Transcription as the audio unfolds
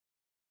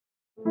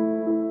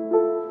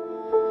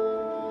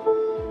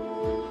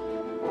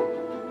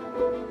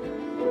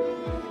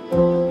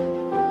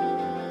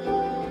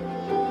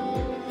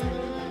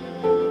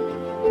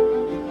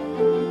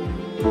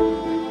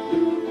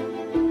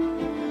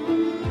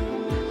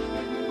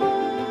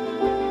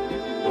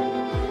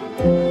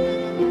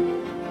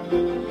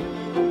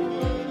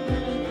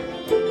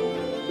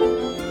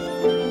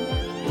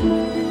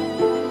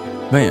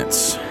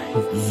Vance,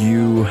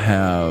 you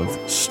have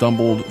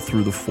stumbled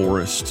through the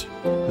forest,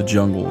 the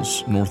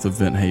jungles north of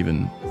Vent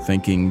Haven,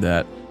 thinking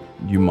that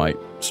you might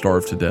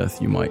starve to death,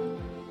 you might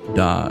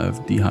die of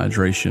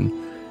dehydration,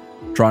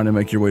 trying to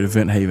make your way to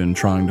Vent Haven,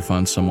 trying to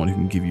find someone who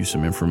can give you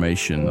some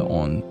information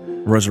on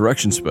a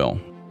resurrection spell.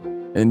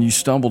 And you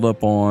stumbled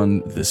up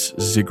on this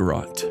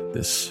ziggurat,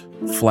 this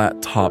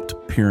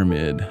flat-topped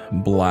pyramid,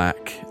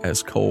 black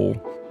as coal,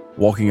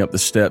 walking up the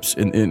steps,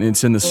 and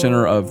it's in the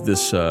center of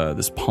this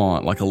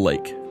pond, like a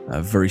lake,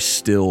 very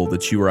still,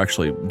 that you were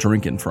actually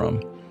drinking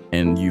from.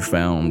 And you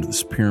found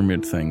this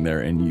pyramid thing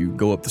there, and you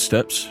go up the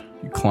steps,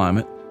 you climb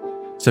it.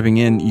 Stepping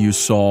in, you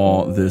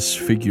saw this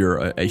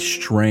figure, a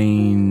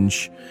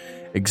strange,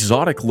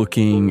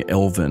 exotic-looking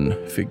elven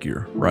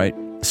figure, right?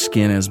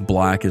 Skin as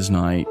black as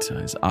night,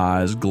 his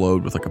eyes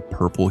glowed with like a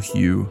purple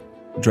hue,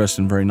 dressed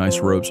in very nice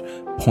robes,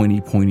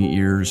 pointy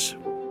ears.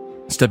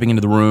 Stepping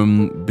into the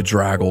room,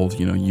 bedraggled,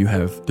 you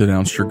have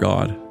denounced your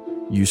god.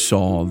 You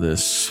saw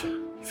this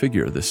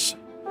figure, this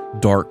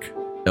dark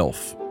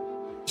elf,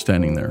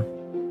 standing there.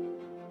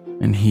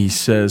 And he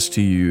says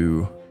to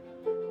you,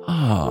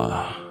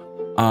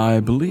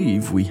 I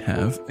believe we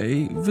have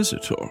a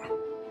visitor.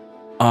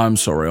 I'm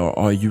sorry,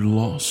 are you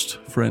lost,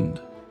 friend?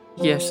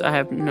 Yes, I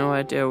have no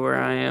idea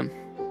where I am.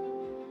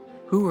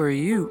 Who are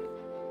you?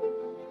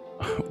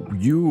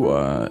 You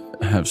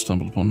have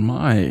stumbled upon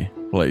my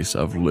place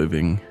of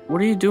living. What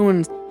are you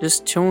doing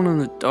just chilling in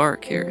the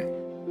dark here?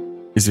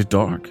 Is it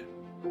dark?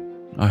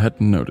 I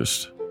hadn't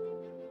noticed.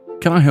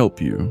 Can I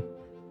help you,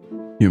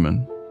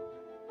 human?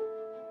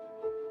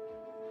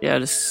 Yeah, I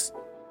just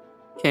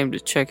came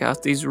to check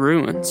out these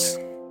ruins.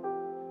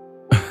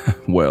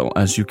 Well,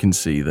 as you can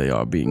see, they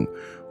are being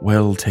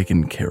well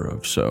taken care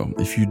of, so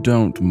if you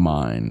don't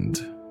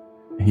mind,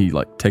 he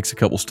takes a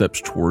couple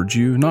steps towards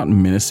you, not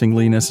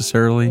menacingly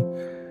necessarily,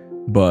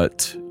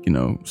 but,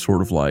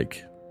 sort of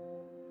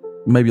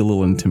maybe a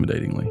little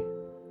intimidatingly.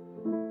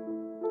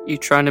 You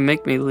trying to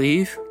make me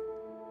leave?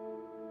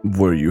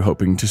 Were you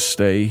hoping to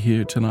stay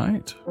here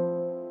tonight?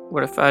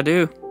 What if I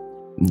do?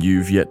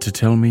 You've yet to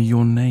tell me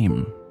your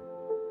name.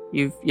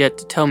 You've yet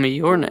to tell me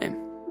your name.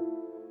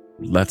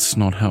 That's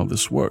not how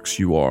this works.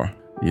 You are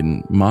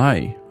in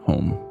my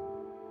home.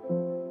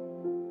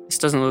 This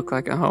doesn't look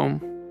like a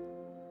home.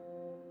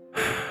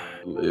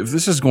 If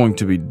this is going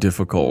to be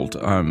difficult,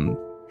 I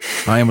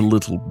am a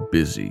little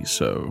busy,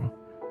 so...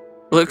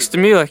 Looks to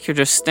me like you're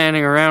just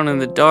standing around in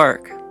the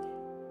dark.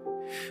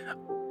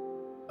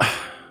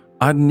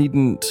 I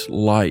needn't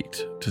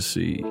light to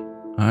see.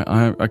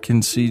 I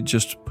can see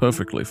just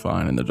perfectly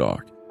fine in the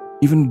dark.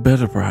 Even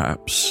better,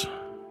 perhaps.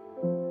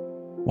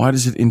 Why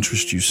does it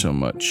interest you so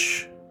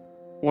much?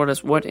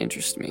 What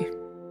interest me?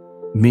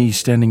 Me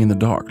standing in the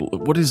dark.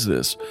 What is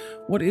this?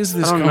 What is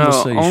this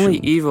conversation? No, only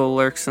evil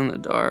lurks in the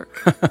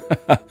dark.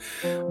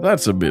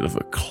 That's a bit of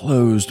a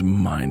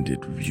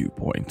closed-minded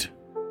viewpoint.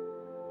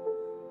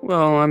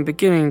 Well, I'm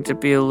beginning to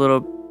be a little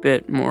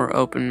bit more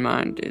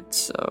open-minded,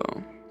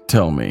 so...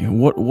 Tell me,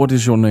 what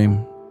is your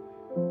name?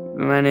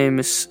 My name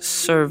is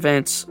Sir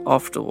Vance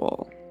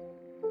Oftewall.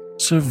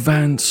 Sir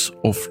Vance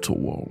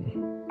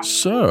Oftewall.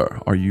 Sir,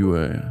 are you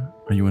a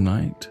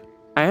knight?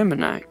 I am a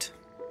knight.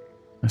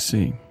 I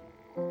see.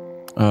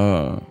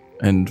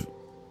 And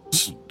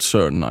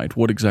Sir Knight,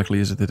 what exactly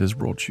is it that has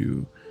brought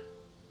you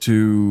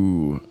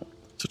to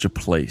such a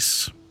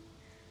place?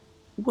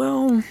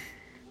 Well,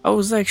 I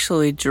was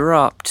actually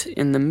dropped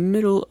in the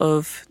middle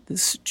of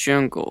this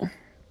jungle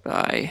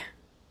by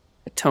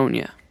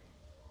Atonia.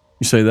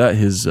 You say that?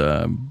 His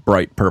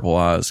bright purple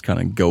eyes kind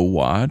of go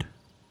wide?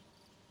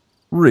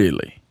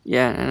 Really?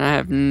 Yeah, and I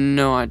have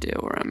no idea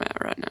where I'm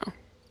at right now.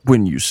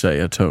 When you say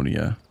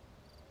Atonia?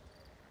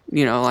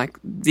 Like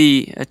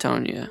the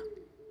Atonia.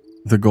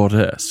 The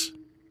goddess?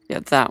 Yeah,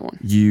 that one.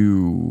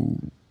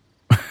 You...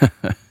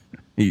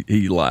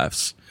 he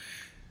laughs.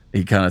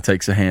 He kind of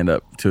takes a hand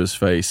up to his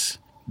face.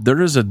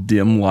 There is a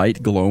dim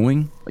light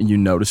glowing. You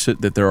notice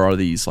it, that there are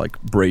these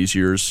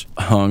braziers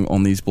hung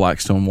on these black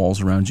stone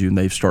walls around you, and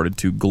they've started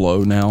to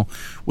glow now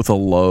with a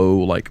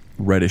low,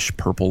 reddish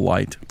purple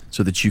light,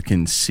 so that you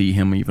can see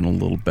him even a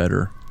little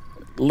better.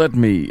 Let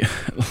me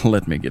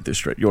get this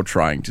straight. You're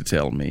trying to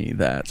tell me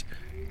that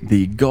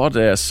the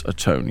goddess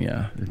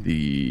Atonia,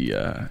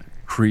 the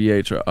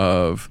creator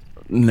of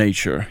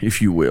nature,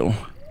 if you will,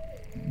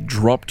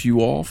 dropped you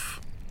off?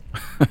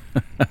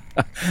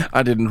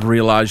 I didn't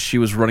realize she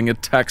was running a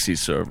taxi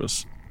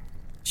service.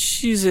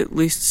 She's at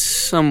least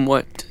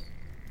somewhat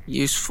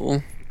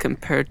useful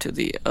compared to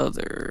the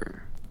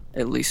other,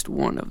 at least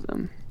one of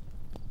them.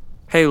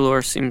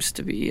 Paylor seems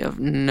to be of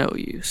no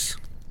use.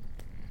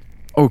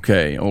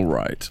 Okay, all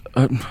right.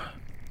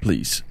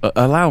 Please,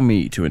 allow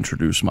me to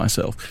introduce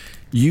myself.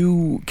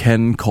 You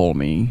can call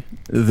me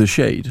the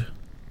Shade.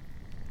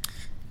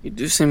 You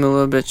do seem a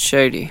little bit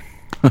shady.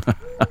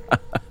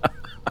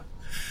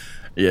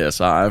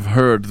 Yes, I've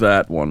heard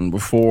that one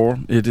before.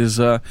 It's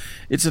a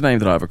name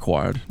that I've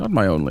acquired. Not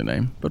my only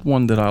name, but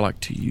one that I like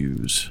to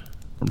use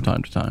from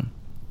time to time.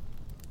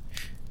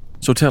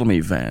 So tell me,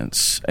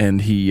 Vance,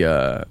 and he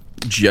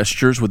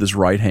gestures with his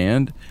right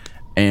hand,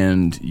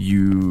 and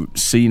you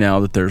see now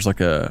that there's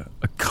like a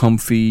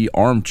comfy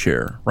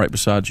armchair right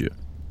beside you.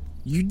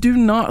 You do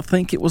not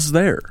think it was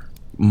there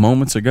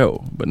moments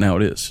ago, but now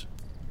it is.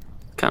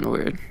 Kind of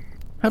weird.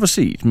 Have a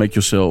seat. Make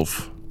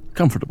yourself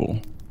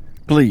comfortable.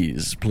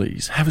 Please,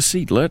 have a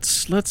seat.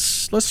 Let's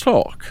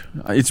talk.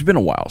 It's been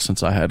a while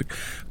since I had a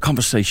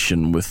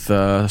conversation with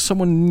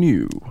someone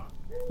new.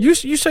 You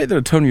say that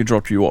Antonia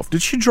dropped you off.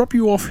 Did she drop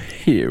you off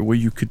here where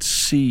you could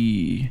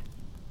see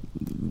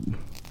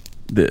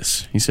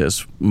this? He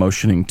says,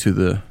 motioning to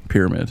the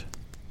pyramid.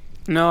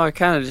 No, I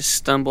kind of just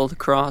stumbled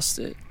across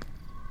it.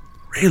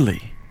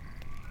 Really?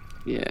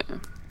 Yeah.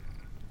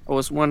 I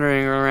was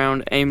wandering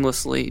around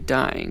aimlessly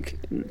dying,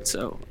 and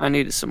so I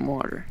needed some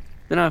water.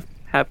 Then I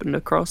happened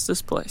across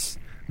this place.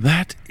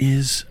 That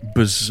is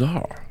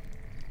bizarre.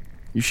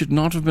 You should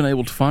not have been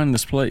able to find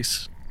this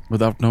place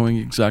without knowing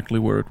exactly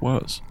where it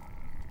was.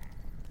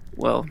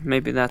 Well,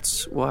 maybe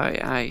that's why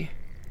I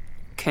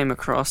came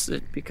across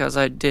it, because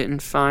I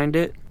didn't find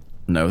it.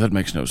 No, that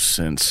makes no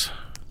sense.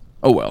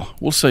 Oh well,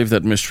 we'll save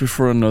that mystery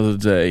for another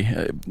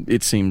day.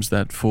 It seems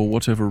that for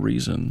whatever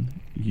reason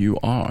you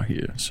are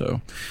here, so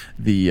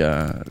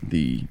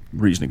the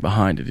reasoning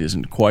behind it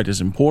isn't quite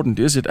as important,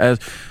 is it? As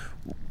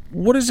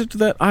what is it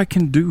that I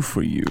can do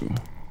for you?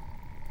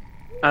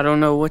 I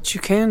don't know what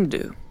you can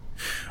do.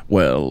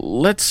 Well,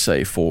 let's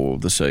say for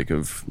the sake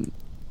of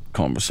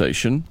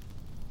conversation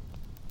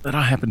that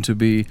I happen to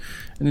be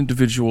an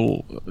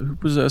individual who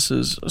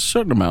possesses a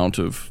certain amount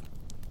of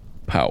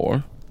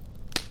power.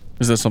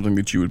 Is that something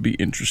that you would be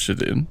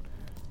interested in?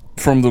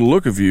 From the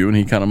look of you, and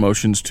he kind of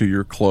motions to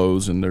your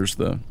clothes, and there's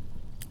the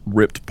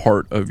ripped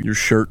part of your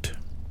shirt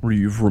where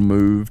you've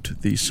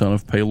removed the Son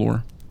of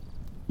Pelor.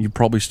 You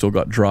probably still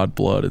got dried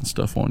blood and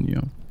stuff on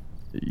you.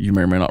 You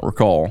may or may not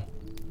recall.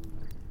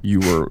 You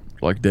were,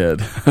 like,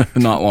 dead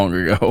not long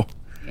ago.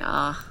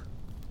 Yeah.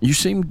 You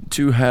seem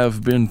to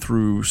have been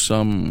through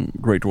some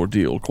great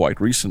ordeal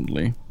quite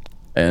recently.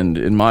 And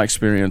in my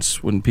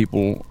experience, when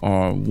people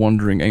are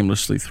wandering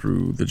aimlessly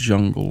through the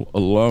jungle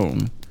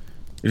alone,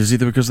 it is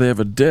either because they have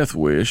a death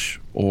wish,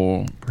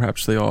 or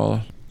perhaps they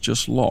are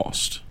just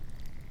lost.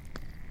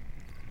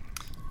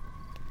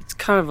 It's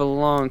kind of a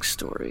long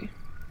story.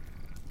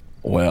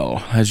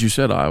 Well, as you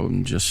said,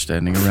 I'm just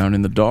standing around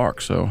in the dark,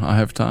 so I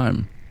have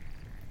time.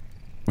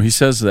 When he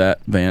says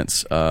that,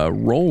 Vance,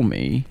 roll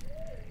me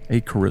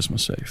a charisma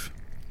save.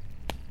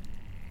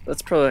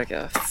 That's probably like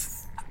a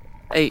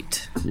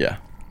 8. Yeah.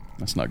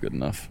 That's not good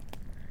enough.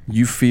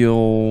 You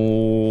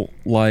feel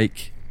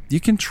like you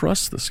can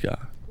trust this guy.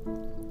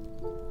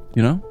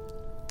 You know?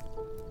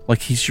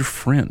 Like he's your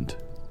friend.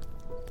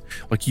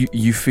 Like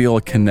you feel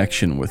a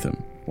connection with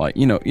him. Like,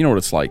 you know what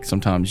it's like.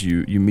 Sometimes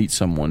you meet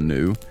someone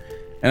new,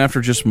 and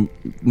after just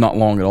not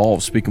long at all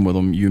of speaking with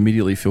them, you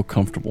immediately feel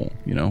comfortable,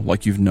 you know?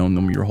 Like you've known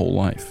them your whole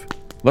life.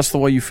 That's the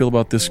way you feel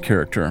about this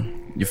character.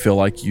 You feel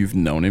like you've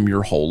known him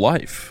your whole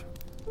life.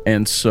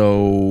 And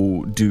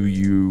so, do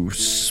you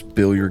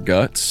spill your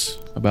guts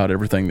about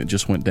everything that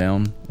just went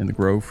down in the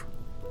Grove?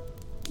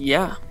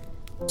 Yeah.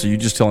 So you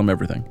just tell him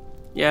everything?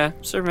 Yeah,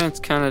 Sir Vance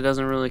kind of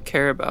doesn't really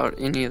care about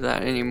any of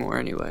that anymore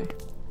anyway.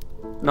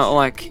 Not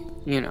like,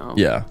 you know...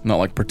 Yeah, not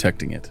like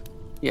protecting it.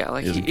 Yeah,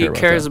 like he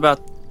cares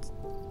about,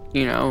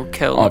 you know,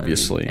 Kellen.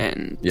 Obviously.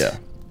 And yeah.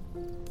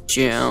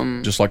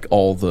 Jim. Just like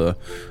all the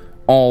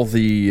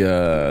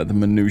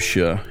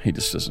minutia, he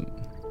just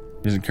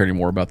doesn't care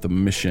anymore about the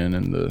mission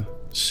and the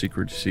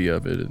secrecy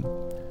of it, and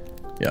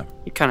yeah.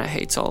 He kind of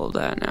hates all of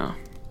that now.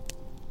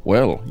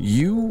 Well,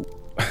 you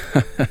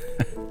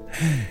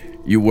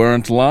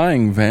weren't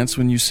lying, Vance,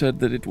 when you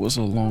said that it was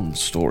a long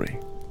story.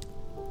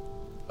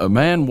 A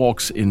man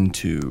walks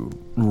into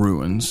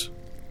ruins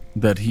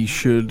that he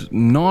should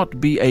not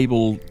be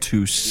able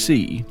to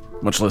see,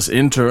 much less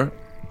enter,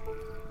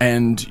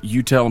 and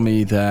you tell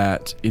me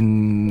that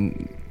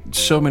in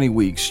so many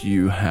weeks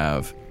you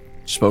have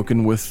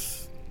spoken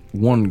with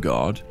one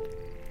god,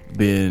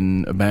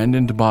 been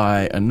abandoned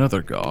by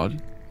another god,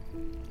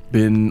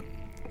 been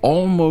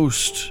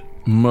almost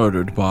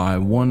murdered by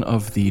one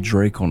of the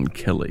Dracon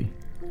Kelly.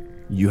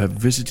 You have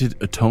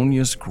visited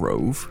Antonia's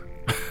Grove.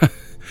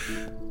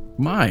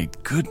 My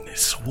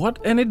goodness, what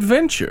an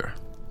adventure.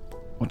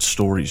 What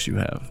stories you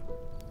have.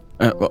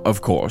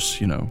 Of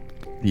course, you know,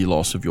 the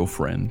loss of your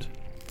friend.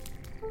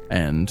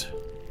 And,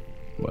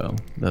 well,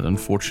 that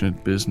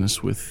unfortunate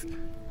business with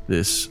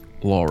this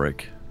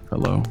Lorik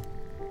fellow.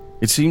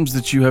 It seems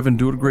that you have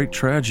endured great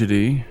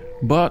tragedy,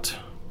 but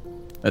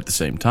at the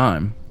same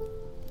time,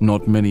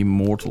 not many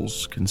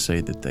mortals can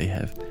say that they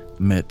have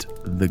met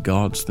the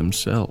gods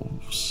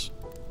themselves.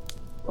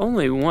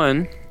 Only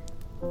one.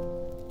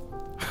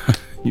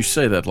 You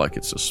say that like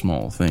it's a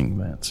small thing,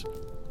 Vance.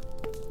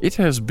 It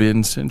has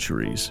been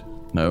centuries.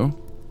 No,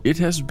 it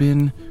has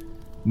been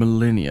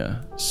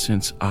millennia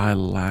since I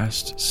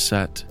last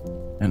sat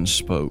and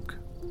spoke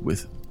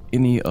with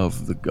any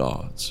of the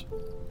gods.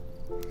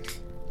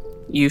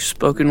 You've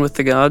spoken with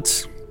the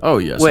gods? Oh,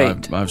 yes.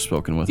 Wait, I've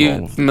spoken with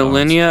all of the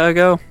millennia gods.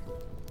 ago?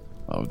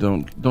 Oh,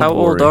 don't How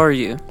worry. old are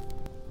you?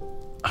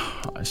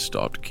 I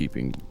stopped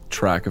keeping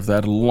track of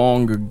that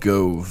long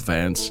ago,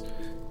 Vance.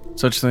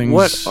 Such things...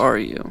 What are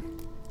you?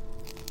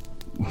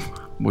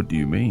 What do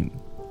you mean?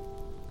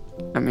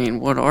 I mean,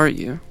 what are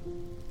you?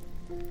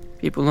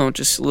 People don't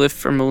just live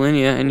for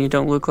millennia, and you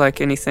don't look like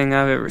anything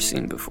I've ever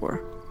seen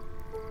before.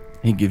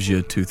 He gives you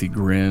a toothy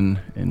grin,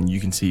 and you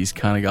can see he's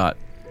kind of got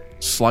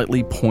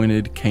slightly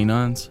pointed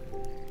canines.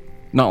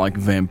 Not like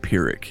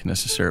vampiric,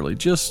 necessarily,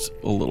 just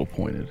a little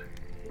pointed.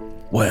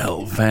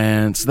 Well,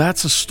 Vance,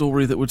 that's a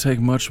story that would take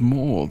much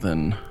more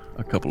than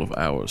a couple of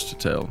hours to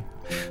tell.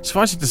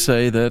 Suffice it to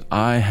say that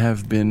I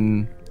have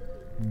been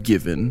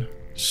given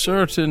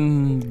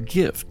certain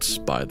gifts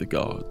by the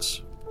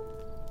gods.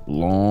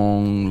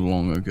 Long,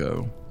 long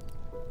ago.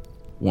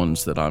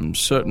 Ones that I'm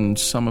certain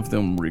some of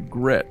them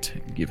regret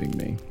giving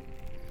me.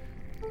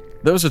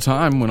 There was a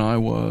time when I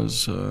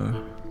was,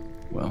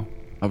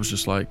 I was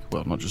just like,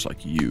 well, not just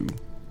like you,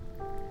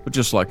 but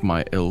just like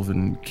my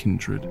elven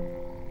kindred.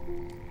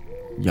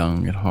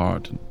 Young at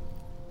heart and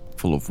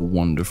full of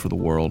wonder for the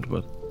world,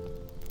 but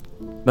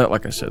that,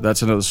 like I said,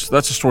 that's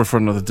a story for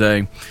another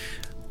day.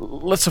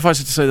 Let's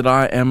suffice it to say that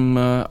I am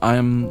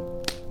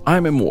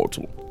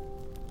immortal.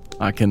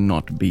 I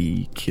cannot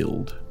be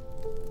killed.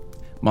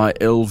 My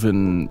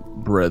elven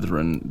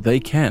brethren, they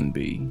can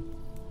be,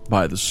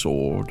 by the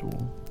sword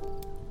or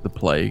the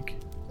plague.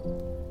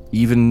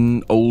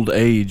 Even old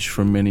age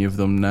for many of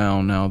them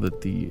now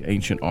that the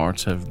ancient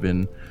arts have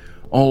been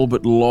all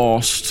but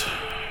lost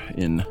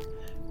in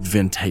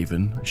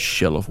Venthaven, a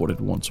shell of what it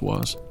once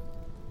was.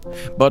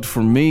 But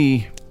for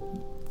me,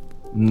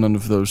 none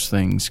of those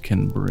things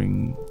can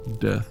bring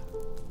death.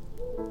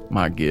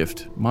 My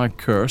gift, my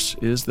curse,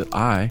 is that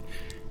I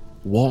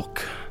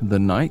walk the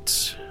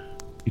nights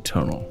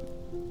eternal.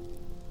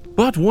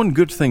 But one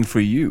good thing for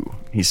you,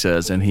 he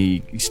says, and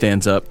he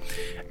stands up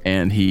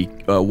and he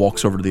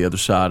walks over to the other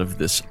side of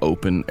this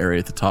open area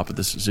at the top of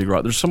this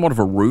ziggurat. There's somewhat of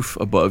a roof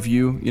above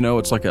you. You know,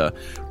 it's like a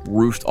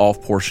roofed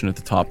off portion at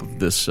the top of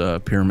this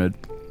pyramid.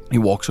 He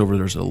walks over,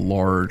 there's a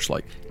large,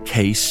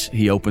 case.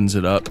 He opens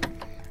it up,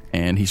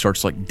 and he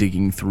starts,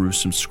 digging through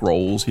some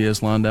scrolls he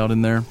has lined out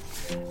in there.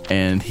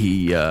 And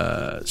he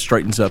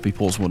straightens up, he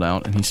pulls one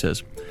out, and he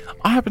says,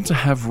 I happen to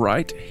have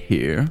right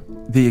here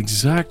the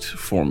exact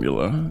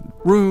formula,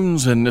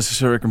 runes and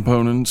necessary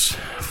components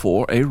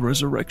for a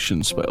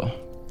resurrection spell.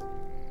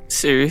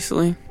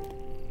 Seriously?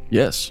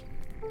 Yes.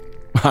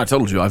 I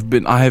told you,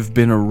 I have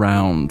been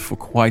around for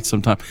quite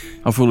some time.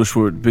 How foolish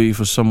would it be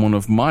for someone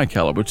of my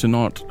caliber to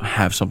not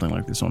have something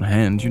like this on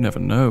hand? You never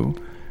know.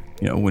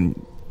 You know,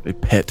 when a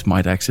pet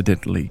might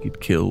accidentally get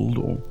killed,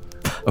 or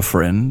a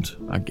friend,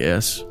 I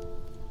guess,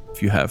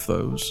 if you have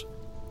those.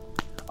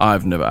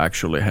 I've never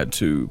actually had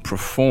to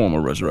perform a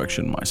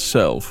resurrection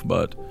myself,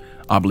 but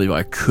I believe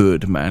I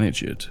could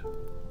manage it.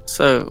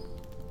 So,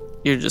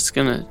 you're just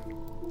gonna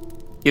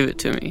give it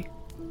to me?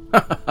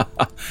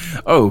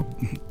 Oh,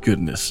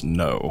 goodness,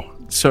 no.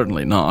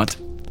 Certainly not.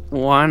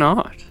 Why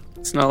not?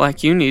 It's not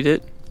like you need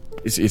it.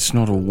 It's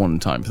not a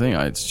one-time thing.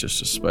 It's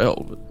just a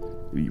spell. But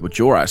what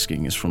you're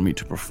asking is for me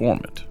to perform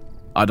it.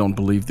 I don't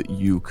believe that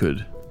you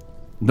could.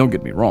 Don't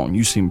get me wrong.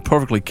 You seem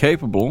perfectly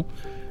capable,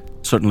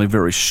 certainly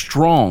very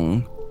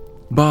strong,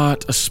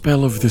 but a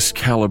spell of this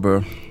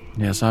caliber,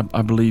 yes, I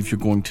believe you're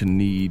going to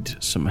need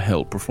some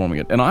help performing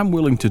it. And I'm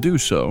willing to do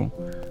so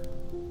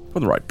for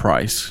the right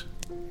price.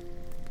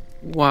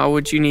 Why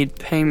would you need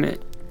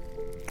payment?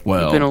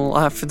 Well, you've been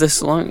alive for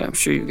this long. I'm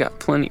sure you've got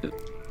plenty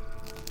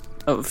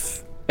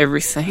of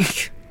everything.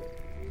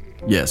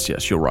 Yes,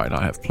 you're right.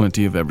 I have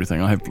plenty of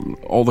everything. I have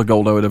all the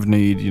gold I would ever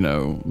need,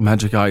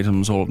 magic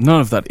items,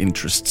 none of that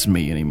interests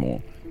me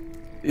anymore.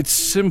 It's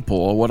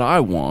simple. What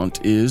I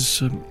want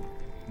is,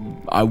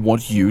 I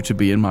want you to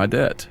be in my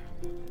debt.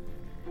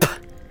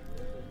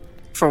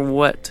 For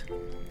what?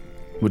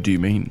 What do you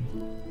mean?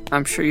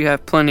 I'm sure you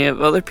have plenty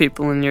of other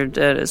people in your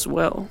debt as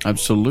well.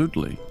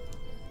 Absolutely.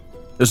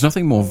 There's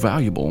nothing more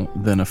valuable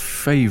than a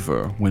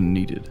favor when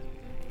needed.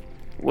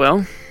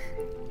 Well,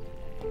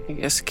 I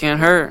guess it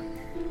can't hurt.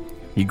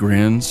 He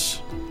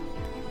grins.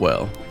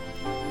 Well,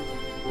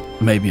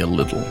 maybe a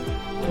little.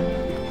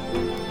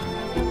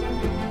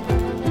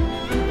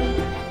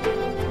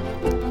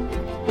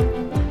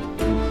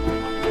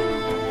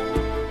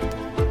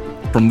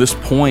 From this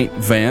point,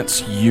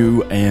 Vance,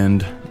 you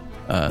and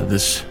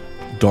this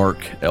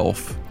dark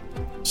elf,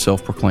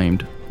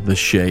 self-proclaimed the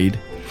Shade,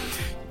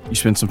 you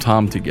spend some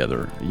time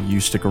together. You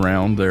stick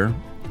around there.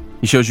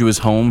 He shows you his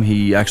home.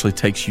 He actually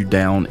takes you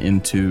down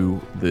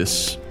into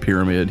this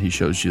pyramid. He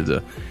shows you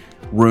the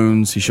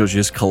runes. He shows you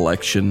his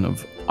collection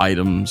of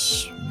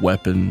items,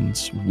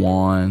 weapons,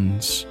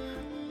 wands.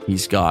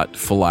 He's got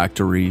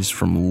phylacteries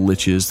from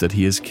liches that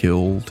he has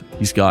killed.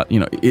 He's got,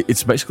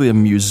 it's basically a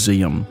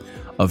museum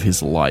of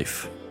his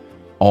life.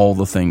 All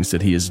the things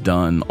that he has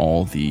done,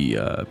 all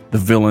the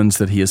villains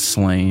that he has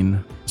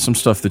slain, some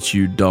stuff that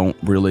you don't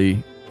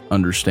really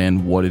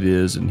understand what it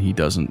is, and he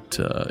doesn't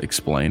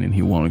explain, and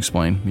he won't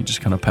explain. He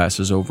just kind of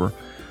passes over.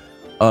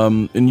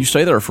 And you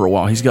stay there for a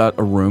while. He's got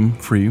a room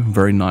for you,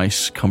 very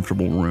nice,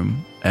 comfortable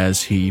room,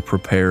 as he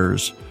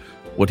prepares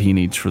what he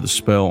needs for the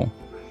spell.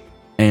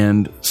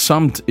 And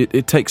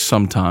it takes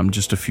some time,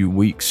 just a few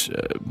weeks,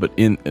 but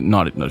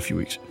not a few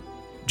weeks,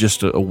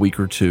 just a week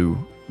or two.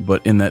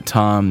 But in that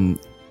time,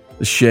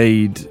 the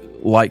Shade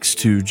likes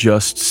to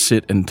just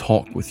sit and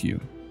talk with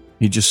you.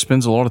 He just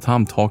spends a lot of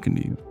time talking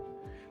to you.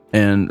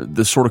 And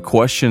the sort of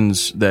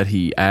questions that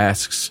he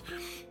asks,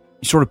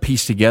 you sort of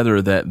piece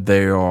together that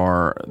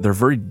they're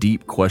very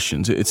deep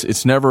questions.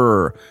 It's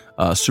never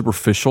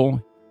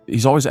superficial.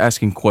 He's always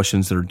asking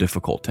questions that are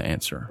difficult to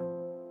answer.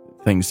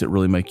 Things that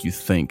really make you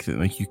think, that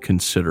make you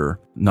consider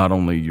not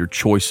only your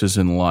choices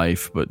in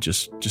life, but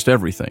just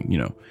everything, you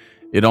know.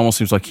 It almost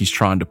seems like he's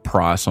trying to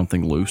pry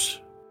something loose.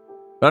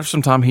 But after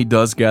some time, he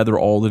does gather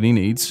all that he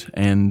needs,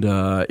 and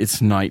it's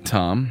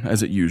nighttime,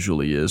 as it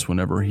usually is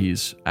whenever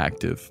he's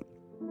active.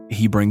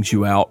 He brings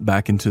you out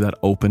back into that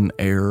open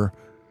air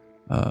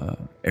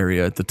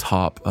area at the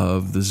top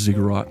of the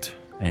ziggurat,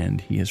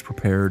 and he has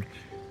prepared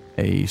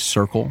a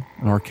circle,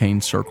 an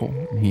arcane circle.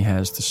 He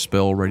has the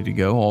spell ready to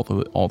go, all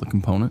the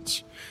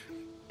components.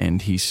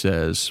 And he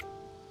says,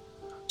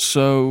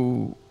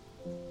 so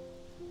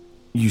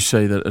you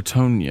say that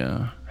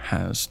Atonia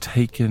has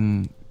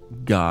taken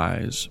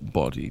Guy's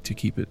body to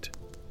keep it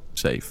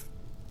safe.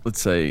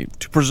 Let's say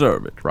to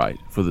preserve it, right,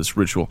 for this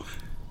ritual.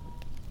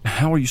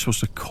 How are you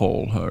supposed to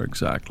call her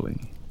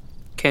exactly?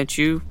 Can't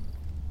you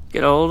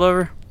get a hold of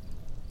her?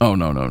 Oh,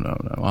 no.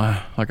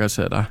 Like I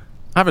said, I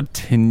have a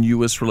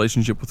tenuous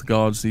relationship with the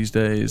gods these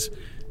days,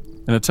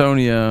 and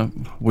Atonia,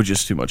 we're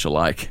just too much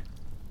alike.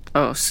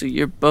 Oh, so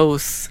you're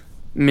both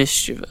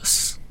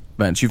mischievous.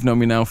 Vance, you've known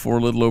me now for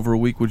a little over a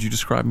week. Would you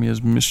describe me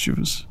as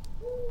mischievous?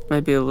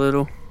 Maybe a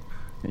little.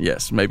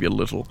 Yes, maybe a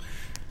little.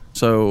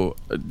 So,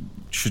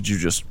 should you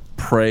just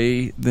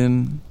pray,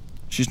 then?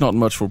 She's not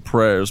much for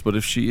prayers, but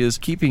if she is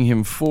keeping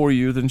him for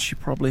you, then she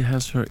probably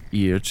has her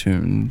ear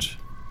tuned.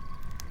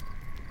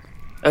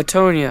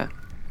 Atonia,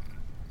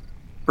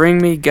 bring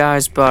me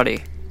Guy's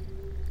body.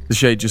 The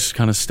Shade just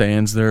kind of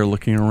stands there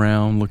looking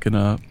around, looking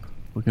up,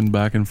 looking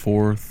back and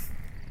forth.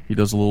 He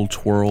does a little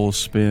twirl, a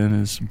spin,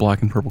 his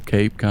black and purple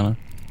cape kind of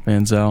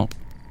fans out.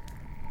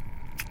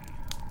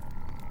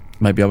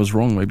 Maybe I was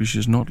wrong, maybe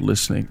she's not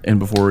listening. And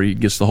before he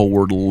gets the whole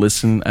word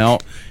listen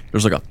out,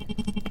 there's like a...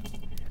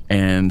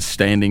 And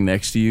standing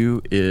next to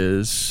you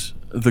is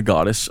the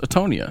goddess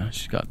Atonia.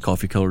 She's got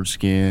coffee-colored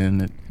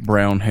skin,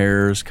 brown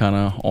hairs kind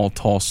of all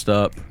tossed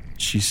up.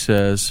 She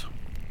says,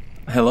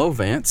 hello,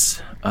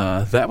 Vance.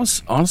 That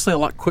was honestly a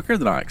lot quicker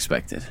than I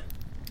expected.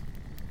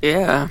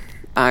 Yeah,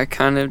 I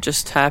kind of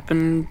just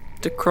happened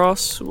to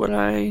cross what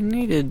I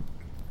needed.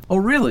 Oh,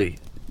 really?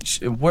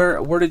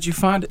 Where did you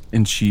find it?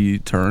 And she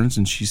turns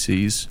and she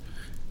sees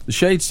the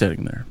Shade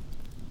standing there.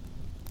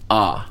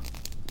 Ah.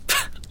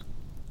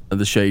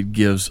 The Shade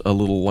gives a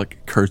little,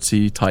 like,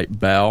 curtsy-type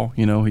bow.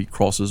 You know, he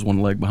crosses one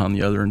leg behind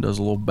the other and does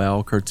a little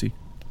bow curtsy.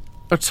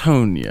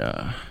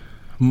 Atonia,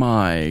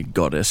 my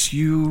goddess,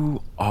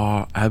 you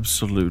are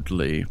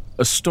absolutely,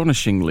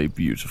 astonishingly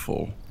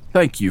beautiful.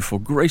 Thank you for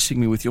gracing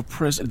me with your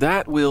presence.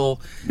 That will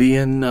be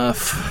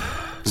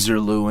enough,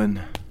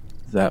 Zerluin.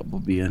 That will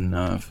be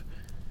enough.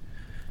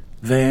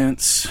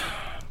 Vance,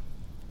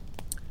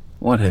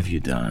 what have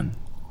you done?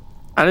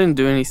 I didn't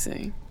do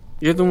anything.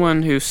 You're the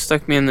one who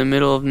stuck me in the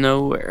middle of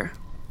nowhere.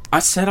 I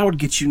said I would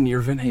get you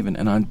near Venthaven,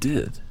 and I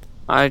did.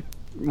 I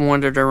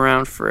wandered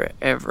around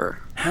forever.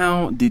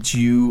 How did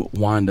you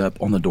wind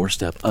up on the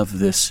doorstep of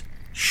this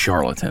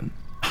charlatan?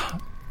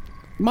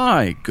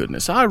 My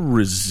goodness, I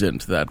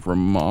resent that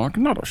remark.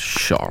 Not a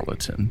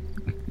charlatan.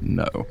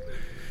 No.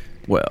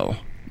 Well,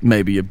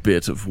 maybe a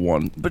bit of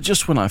one, but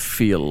just when I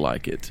feel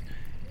like it.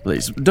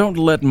 Please, don't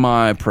let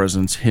my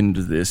presence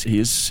hinder this. He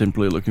is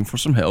simply looking for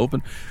some help,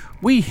 and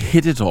we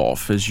hit it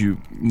off, as you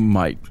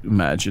might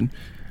imagine.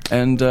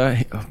 And,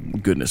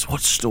 goodness, what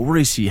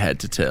stories he had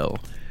to tell.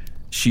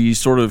 She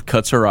sort of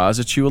cuts her eyes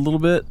at you a little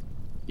bit.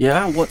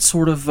 Yeah, what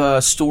sort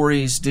of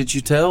stories did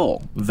you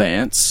tell,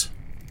 Vance?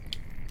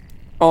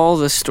 All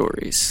the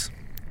stories.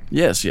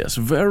 Yes,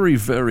 very,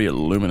 very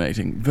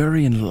illuminating,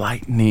 very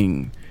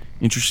enlightening,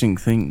 interesting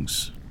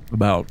things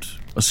about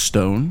a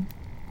stone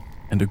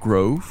and a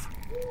grove.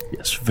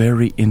 Yes,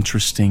 very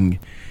interesting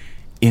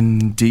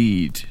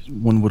indeed.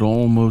 One would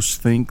almost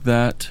think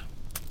that...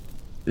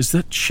 Is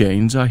that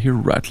chains I hear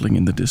rattling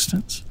in the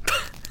distance?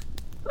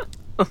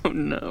 Oh,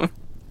 no.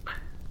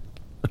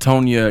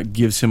 Atonia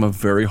gives him a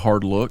very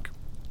hard look.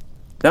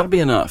 That'll be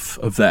enough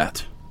of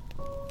that.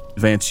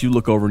 Vance, you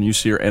look over and you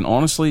see her, and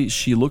honestly,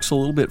 she looks a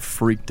little bit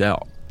freaked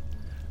out,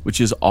 which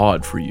is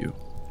odd for you,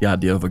 the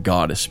idea of a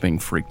goddess being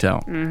freaked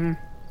out. Mm-hmm.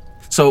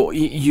 So,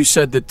 you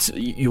said that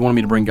you wanted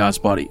me to bring Guy's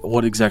body.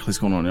 What exactly is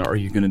going on? Are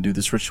you going to do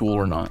this ritual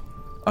or not?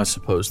 I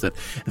suppose that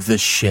the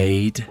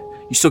Shade...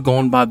 You still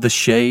going by the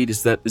Shade?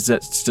 Is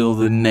that still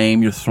the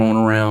name you're throwing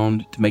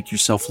around to make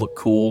yourself look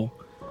cool?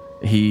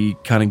 He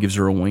kind of gives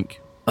her a wink.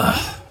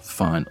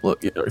 Fine.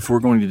 Look, if we're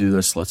going to do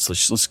this,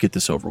 let's get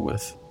this over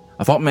with.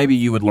 I thought maybe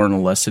you would learn a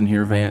lesson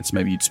here, Vance.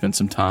 Maybe you'd spend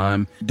some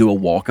time, do a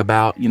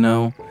walkabout, you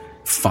know,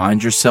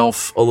 find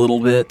yourself a little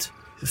bit,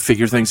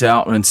 figure things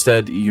out. And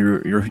instead,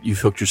 you've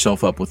hooked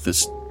yourself up with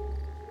this.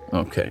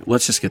 Okay,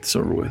 let's just get this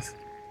over with.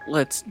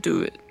 Let's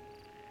do it.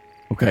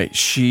 Okay,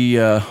 she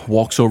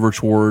walks over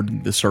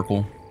toward the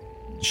circle.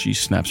 She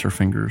snaps her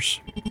fingers,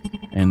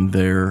 and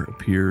there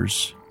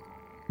appears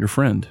your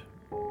friend,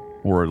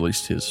 or at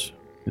least his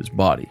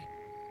body.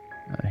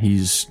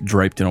 He's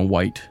draped in a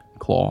white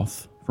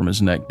cloth from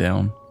his neck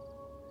down,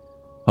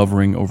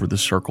 hovering over the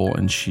circle,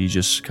 and she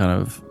just kind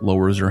of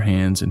lowers her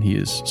hands, and he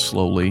is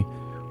slowly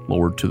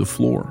lowered to the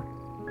floor.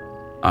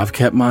 I've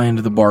kept my end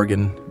of the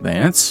bargain,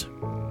 Vance.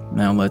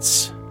 Now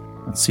let's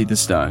see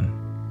this done.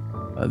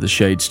 The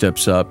shade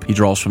steps up. He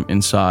draws from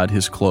inside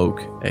his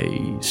cloak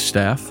a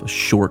staff, a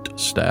short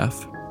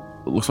staff.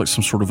 It looks like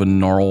some sort of a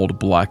gnarled,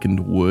 blackened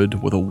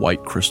wood with a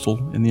white crystal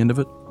in the end of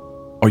it.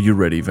 Are you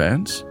ready,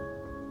 Vance?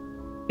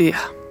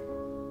 Yeah.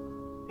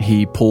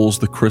 He pulls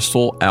the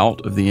crystal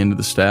out of the end of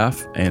the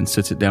staff and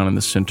sits it down in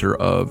the center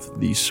of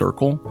the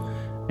circle,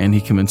 and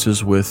he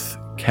commences with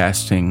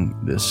casting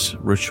this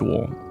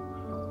ritual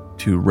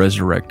to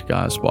resurrect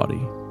Guy's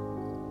body.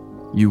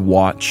 You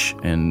watch,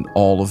 and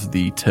all of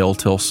the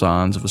telltale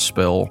signs of a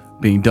spell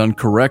being done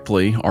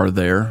correctly are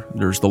there.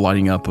 There's the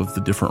lighting up of the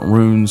different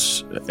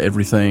runes,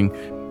 everything,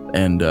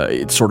 and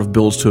it sort of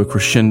builds to a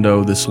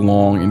crescendo, this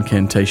long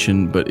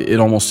incantation, but it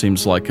almost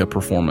seems like a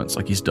performance,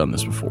 like he's done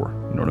this before.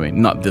 You know what I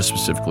mean? Not this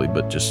specifically,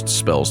 but just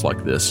spells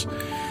like this.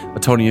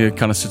 Antonia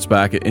kind of sits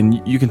back,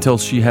 and you can tell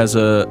she has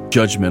a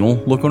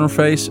judgmental look on her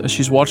face as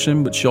she's watching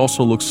him, but she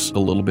also looks a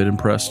little bit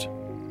impressed.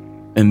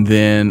 And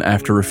then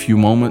after a few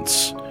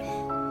moments,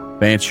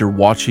 Vance, you're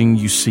watching,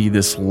 you see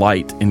this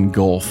light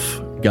engulf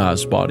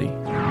Guy's body.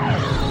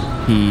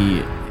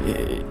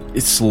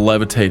 It's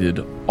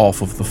levitated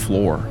off of the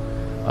floor.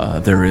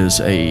 There is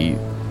a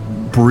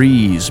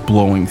breeze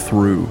blowing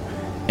through,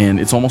 and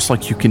it's almost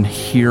like you can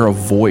hear a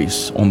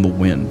voice on the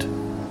wind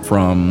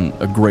from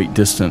a great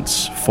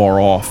distance far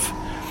off.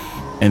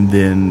 And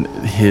then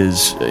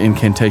his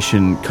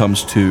incantation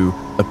comes to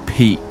a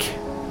peak.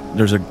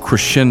 There's a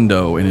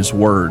crescendo in his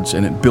words,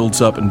 and it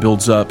builds up,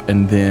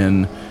 and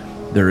then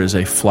there is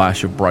a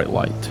flash of bright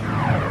light.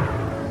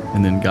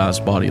 And then Guy's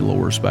body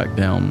lowers back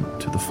down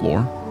to the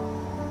floor.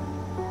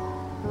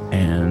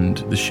 And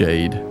the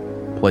shade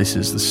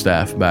places the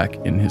staff back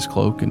in his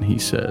cloak, and he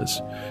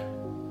says,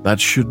 that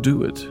should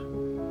do it.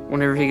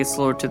 Whenever he gets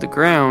lowered to the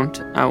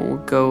ground, I will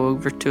go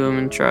over to him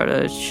and try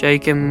to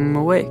shake him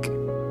awake.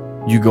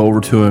 You go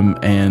over to him,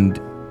 and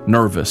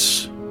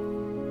nervous,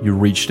 you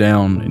reach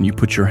down and you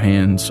put your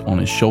hands on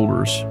his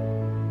shoulders,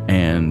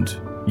 and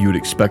you would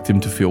expect him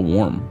to feel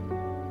warm.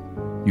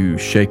 You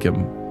shake him,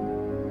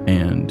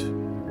 and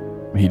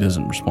he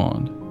doesn't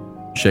respond.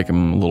 Shake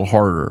him a little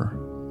harder.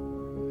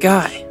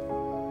 Guy.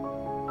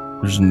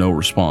 There's no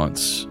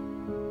response.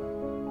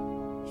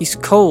 He's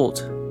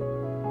cold.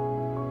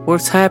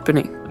 What's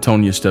happening?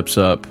 Tonya steps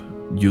up.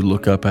 You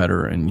look up at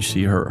her, and you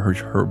see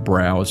her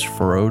brow is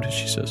furrowed.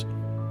 She says,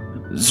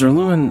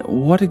 Zerluin,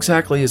 what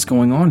exactly is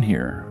going on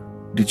here?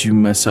 Did you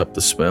mess up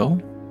the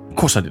spell? Of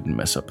course I didn't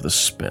mess up the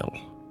spell.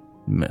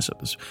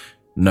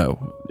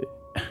 No.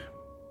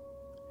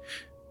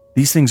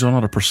 These things are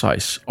not a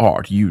precise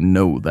art. You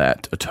know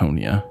that,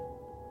 Antonia.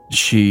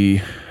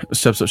 She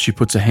steps up. She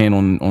puts a hand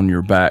on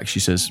your back.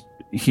 She says,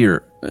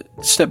 here,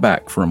 step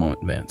back for a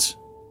moment, Vance.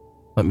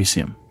 Let me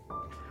see him.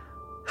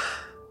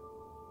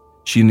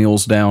 She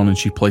kneels down and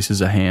she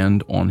places a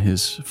hand on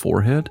his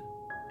forehead.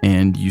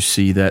 And you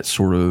see that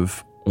sort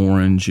of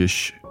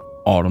orangish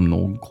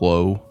autumnal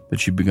glow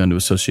that you've begun to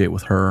associate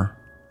with her.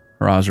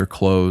 Her eyes are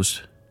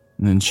closed.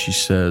 And then she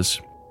says,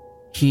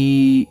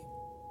 He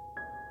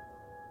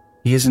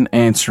isn't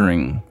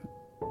answering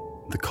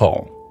the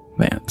call,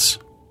 Vance.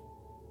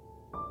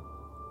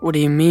 What do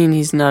you mean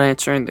he's not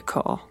answering the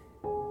call?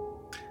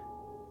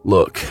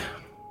 Look,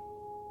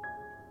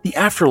 the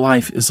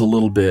afterlife is a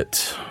little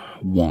bit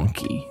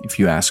wonky, if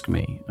you ask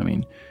me. I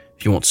mean,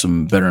 if you want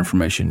some better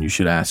information, you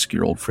should ask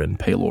your old friend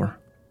Paylor.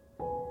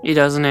 He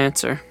doesn't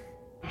answer.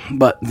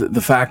 But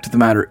the fact of the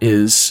matter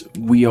is,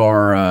 we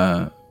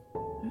are,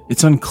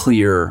 it's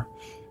unclear,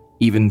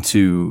 even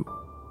to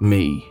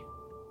me,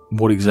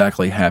 what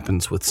exactly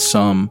happens with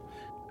some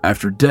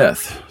after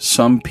death.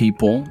 Some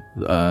people,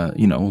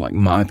 like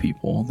my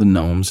people, the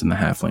gnomes and the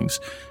halflings,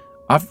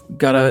 I've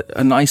got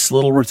a nice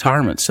little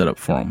retirement set up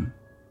for them.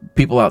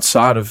 People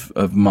outside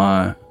of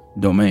my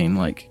domain,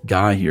 like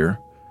Guy here,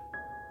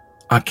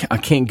 I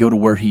can't go to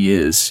where he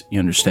is, you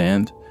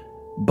understand?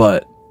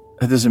 But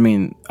that doesn't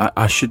mean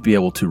I should be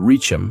able to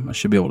reach him. I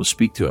should be able to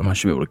speak to him. I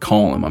should be able to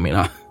call him. I mean,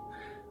 I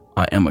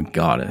am a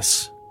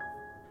goddess.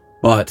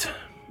 But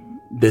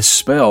this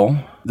spell,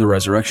 the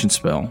resurrection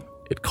spell,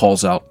 it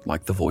calls out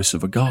like the voice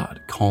of a god,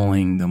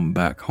 calling them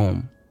back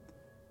home.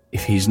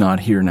 If he's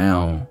not here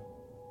now,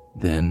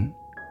 then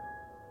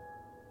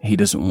he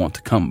doesn't want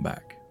to come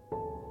back.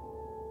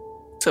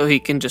 So he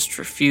can just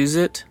refuse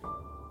it?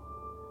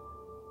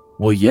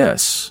 Well,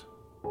 yes.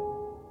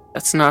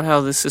 That's not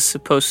how this is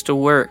supposed to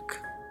work.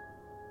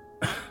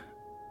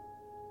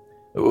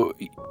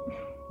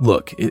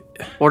 Look,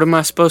 what am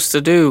I supposed to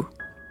do?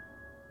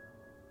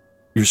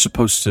 You're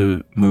supposed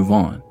to move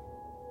on.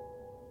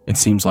 It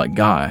seems like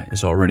Guy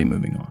is already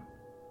moving on.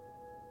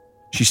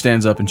 She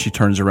stands up and she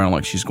turns around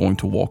like she's going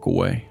to walk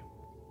away.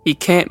 He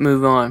can't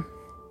move on.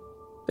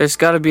 There's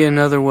got to be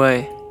another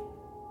way.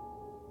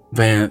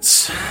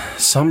 Vance,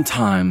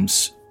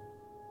 sometimes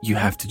you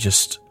have to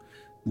just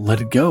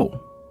let it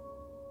go.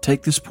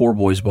 Take this poor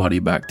boy's body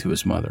back to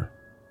his mother.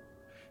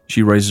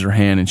 She raises her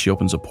hand and she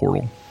opens a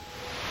portal.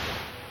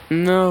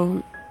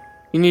 No,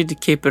 you need to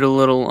keep it a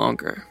little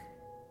longer.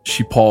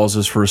 She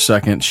pauses for a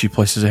second. She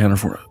places a hand on her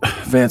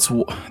forehead. Vance,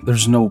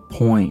 there's no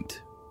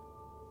point.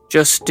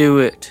 Just do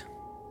it.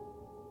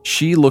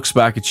 She looks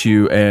back at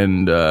you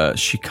and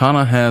she kind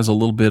of has a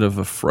little bit of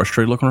a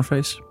frustrated look on her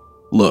face.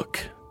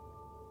 Look,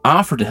 I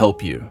offered to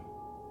help you,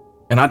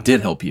 and I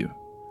did help you.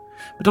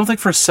 But don't think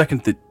for a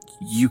second that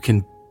you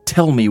can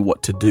tell me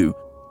what to do.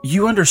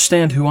 You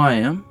understand who I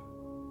am?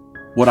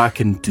 What I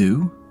can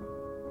do?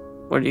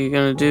 What are you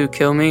gonna do,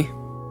 kill me?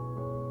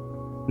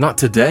 Not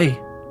today.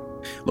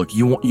 Look,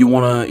 you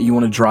want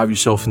to drive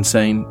yourself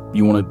insane?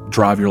 You want to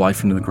drive your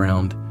life into the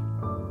ground?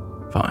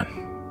 Fine.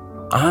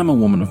 I'm a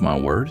woman of my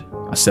word.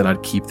 I said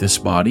I'd keep this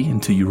body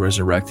until you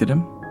resurrected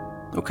him.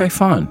 Okay,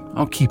 fine.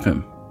 I'll keep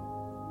him.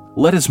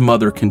 Let his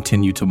mother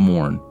continue to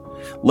mourn.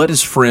 Let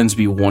his friends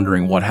be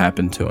wondering what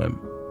happened to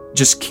him.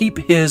 Just keep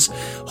his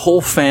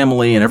whole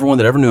family and everyone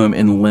that ever knew him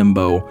in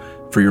limbo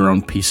for your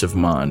own peace of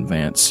mind,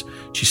 Vance.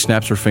 She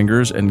snaps her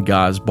fingers and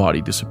Guy's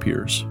body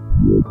disappears.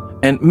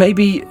 And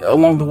maybe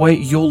along the way,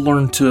 you'll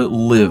learn to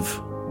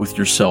live with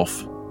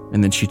yourself.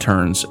 And then she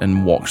turns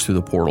and walks through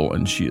the portal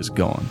and she is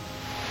gone.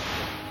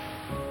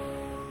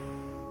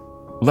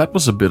 Well, that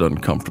was a bit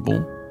uncomfortable.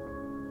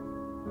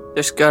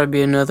 There's gotta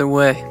be another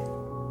way.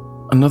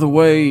 Another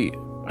way?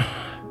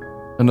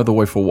 Another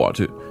way for what?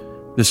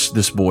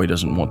 This boy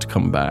doesn't want to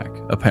come back,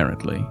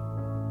 apparently.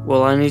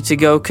 Well, I need to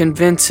go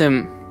convince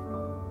him.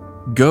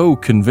 Go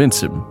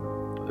convince him?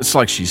 It's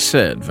like she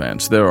said,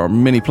 Vance. There are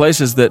many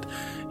places that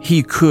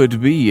he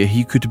could be.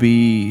 He could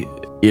be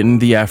in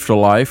the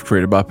afterlife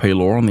created by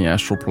Pelor on the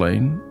astral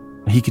plane.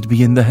 He could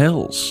be in the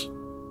hells.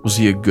 Was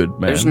he a good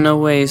man? There's no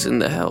ways in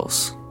the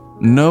hells.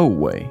 No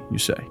way, you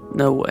say?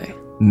 No way.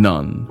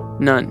 None.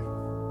 None.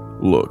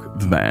 Look,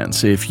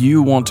 Vance, if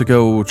you want to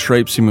go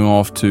traipsing me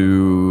off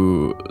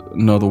to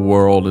another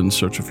world in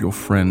search of your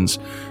friend's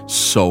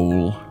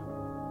soul,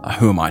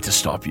 who am I to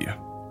stop you?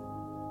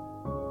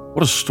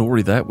 What a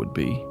story that would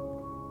be.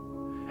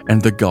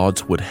 And the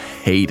gods would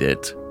hate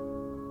it.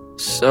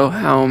 So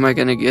how am I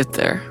gonna get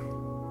there?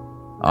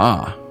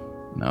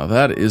 Now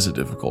that is a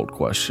difficult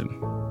question.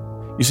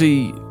 You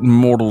see,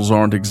 mortals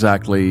aren't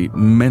exactly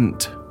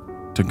meant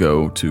to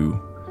go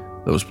to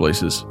those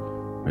places.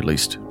 Or at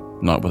least,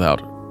 not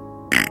without,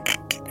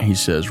 he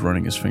says,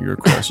 running his finger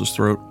across his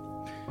throat.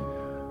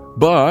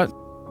 But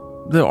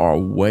there are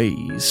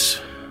ways.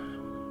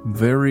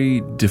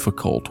 Very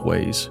difficult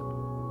ways.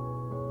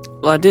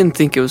 Well, I didn't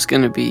think it was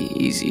going to be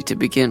easy to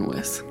begin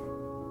with.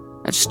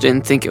 I just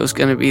didn't think it was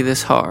going to be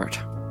this hard.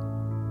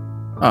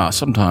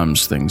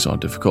 Sometimes things are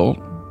difficult.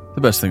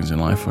 The best things in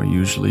life are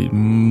usually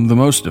the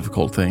most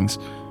difficult things.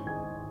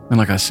 And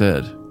like I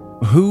said,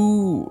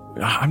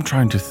 I'm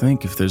trying to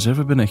think if there's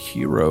ever been a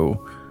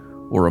hero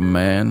or a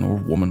man or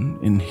woman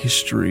in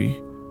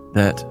history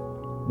that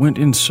went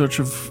in search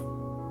of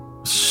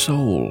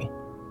soul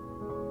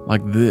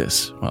like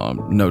this. Well,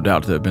 no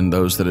doubt there have been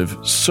those that have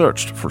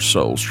searched for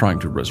souls, trying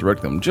to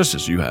resurrect them, just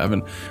as you have.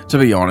 And to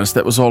be honest,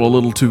 that was all a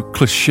little too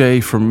cliche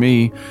for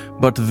me.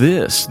 But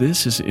this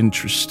is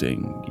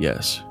interesting,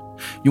 yes.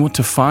 You want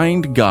to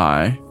find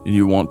Guy, and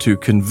you want to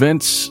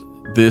convince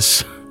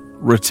this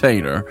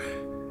retainer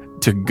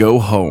to go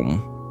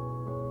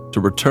home, to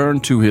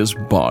return to his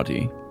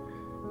body.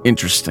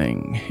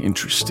 Interesting.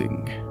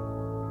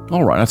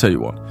 All right, I'll tell you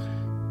what.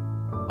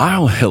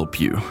 I'll help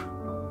you.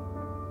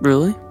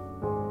 Really?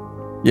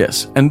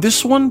 Yes, and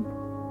this one,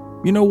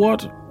 you know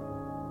what?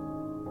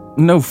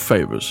 No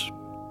favors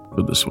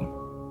for this one.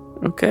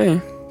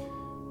 Okay.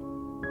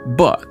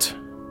 But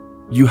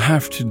you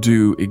have to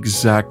do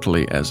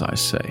exactly as I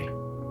say.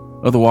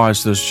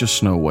 Otherwise, there's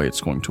just no way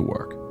it's going to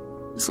work.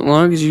 As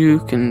long as you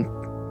can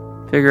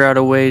figure out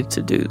a way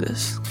to do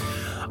this.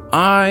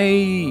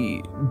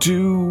 I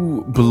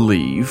do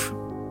believe...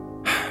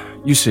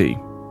 You see,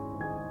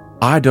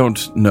 I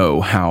don't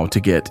know how to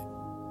get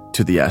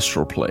to the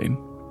astral plane.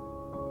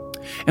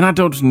 And I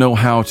don't know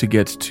how to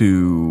get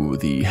to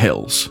the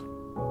hells.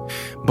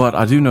 But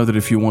I do know that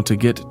if you want to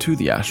get to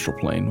the astral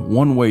plane,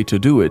 one way to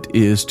do it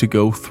is to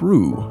go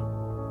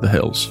through the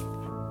hells.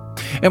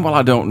 And while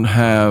I don't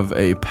have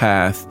a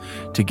path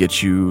to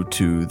get you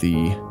to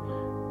the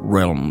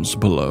realms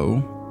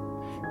below,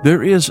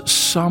 there is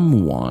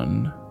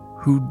someone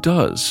who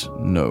does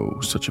know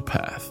such a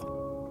path.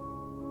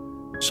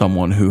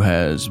 Someone who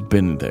has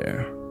been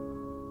there.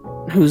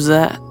 Who's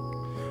that?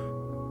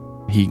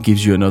 He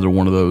gives you another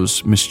one of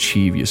those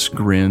mischievous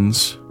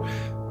grins,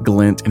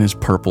 glint in his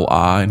purple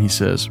eye, and he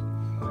says,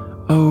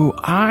 "Oh,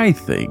 I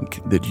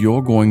think that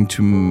you're going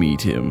to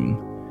meet him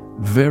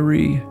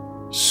very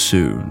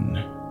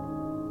soon."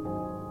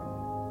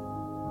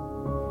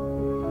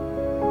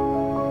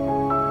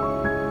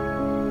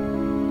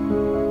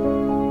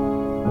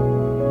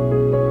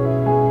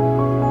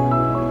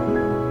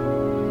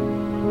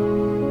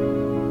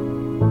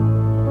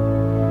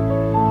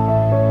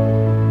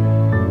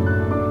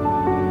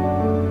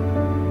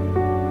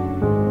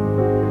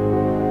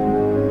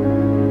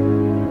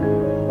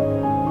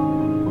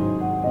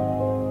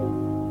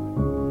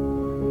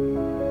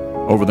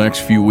 Over the next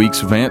few weeks,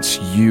 Vance,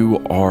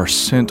 you are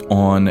sent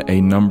on a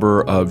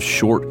number of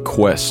short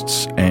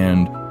quests,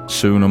 and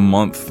soon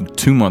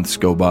 2 months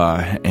go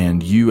by,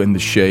 and you and the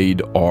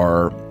Shade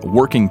are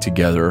working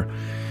together,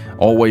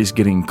 always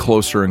getting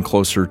closer and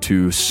closer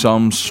to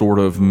some sort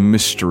of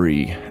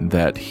mystery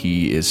that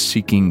he is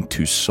seeking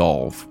to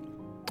solve.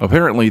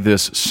 Apparently,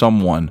 this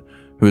someone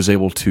who is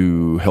able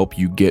to help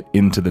you get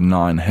into the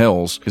 9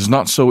 hells is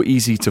not so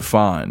easy to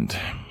find.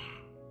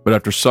 But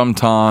after some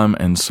time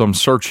and some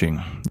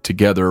searching,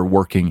 together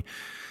working,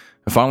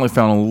 I finally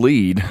found a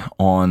lead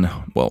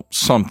on, well,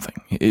 something.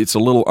 It's a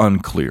little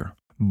unclear.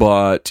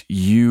 But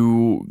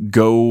you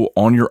go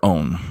on your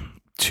own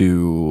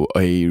to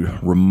a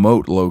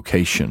remote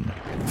location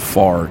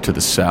far to the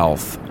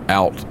south,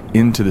 out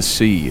into the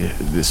sea,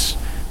 this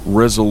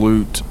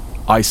resolute,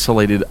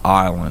 isolated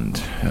island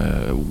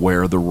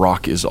where the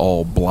rock is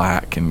all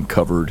black and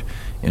covered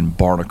in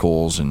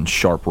barnacles and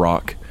sharp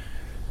rock.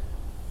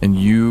 And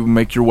you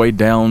make your way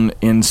down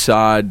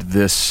inside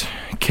this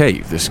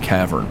cave, this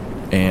cavern,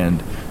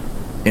 and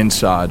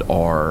inside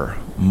are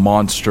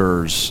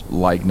monsters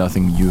like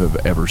nothing you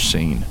have ever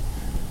seen.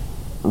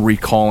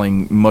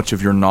 Recalling much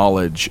of your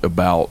knowledge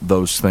about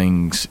those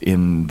things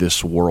in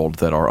this world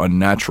that are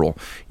unnatural,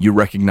 you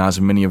recognize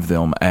many of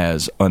them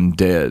as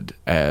undead,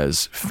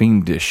 as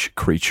fiendish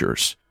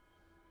creatures.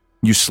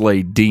 You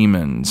slay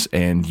demons,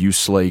 and you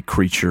slay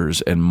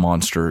creatures and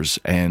monsters,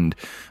 and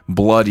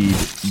bloodied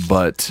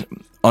but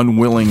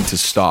unwilling to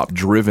stop,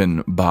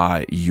 driven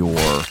by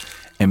your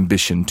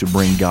ambition to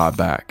bring God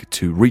back,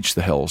 to reach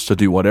the hells, to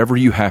do whatever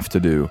you have to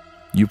do,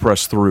 you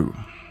press through.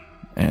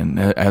 And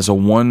as a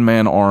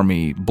one-man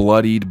army,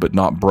 bloodied but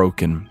not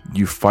broken,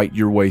 you fight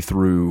your way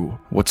through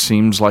what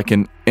seems like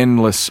an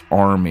endless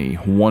army,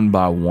 one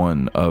by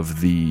one,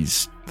 of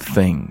these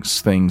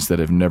things that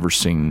have never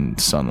seen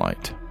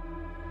sunlight.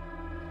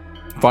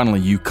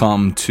 Finally, you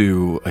come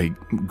to a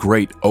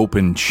great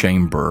open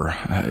chamber.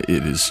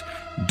 It is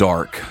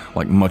dark,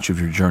 like much of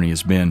your journey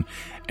has been,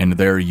 and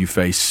there you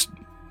face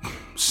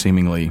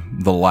seemingly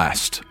the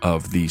last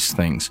of these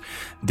things.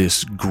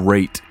 This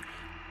great,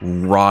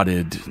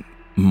 rotted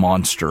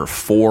monster,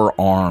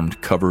 4-armed,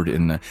 covered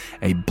in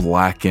a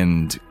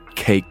blackened,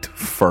 caked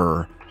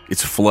fur.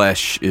 Its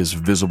flesh is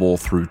visible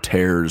through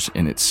tears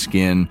in its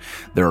skin.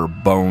 There are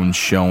bones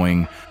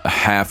showing.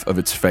 Half of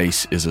its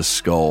face is a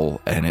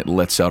skull, and it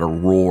lets out a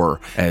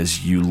roar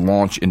as you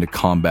launch into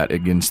combat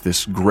against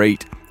this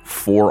great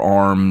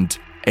 4-armed,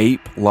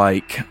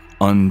 ape-like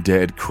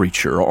undead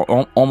creature,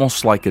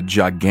 almost like a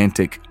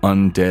gigantic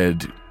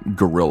undead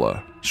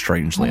gorilla,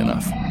 strangely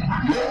enough.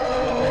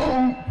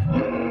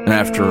 And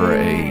after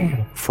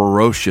a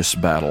ferocious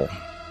battle,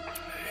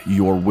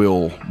 your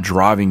will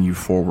driving you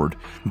forward,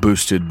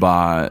 boosted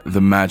by the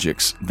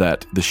magics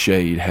that the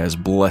Shade has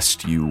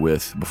blessed you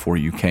with before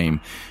you came,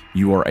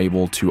 you are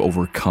able to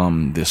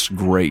overcome this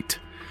great,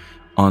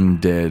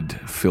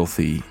 undead,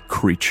 filthy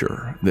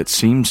creature that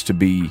seems to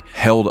be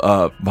held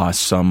up by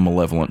some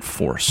malevolent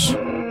force.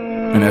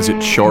 And as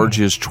it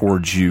charges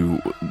towards you,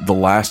 the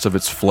last of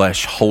its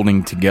flesh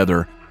holding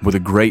together, with a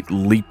great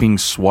leaping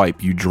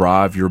swipe, you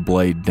drive your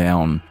blade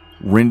down,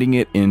 rending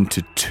it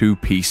into 2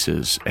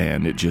 pieces,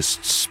 and it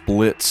just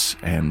splits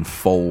and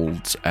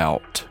folds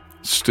out,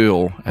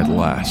 still at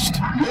last.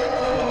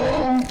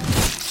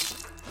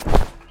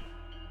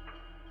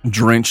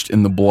 Drenched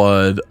in the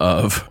blood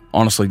of,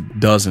 honestly,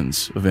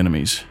 dozens of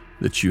enemies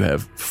that you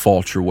have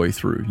fought your way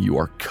through. You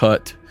are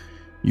cut,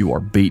 you are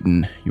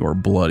beaten, you are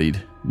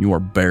bloodied, you are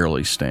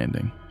barely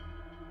standing.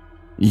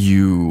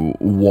 You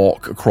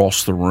walk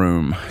across the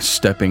room,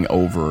 stepping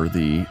over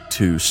the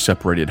 2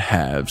 separated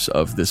halves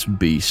of this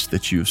beast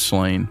that you've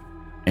slain,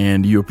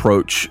 and you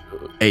approach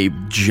a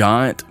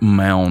giant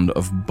mound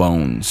of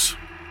bones.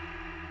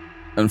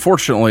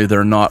 Unfortunately,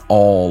 they're not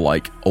all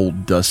like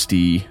old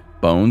dusty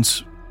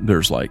bones.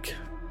 There's like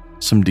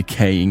some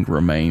decaying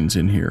remains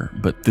in here,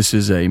 but this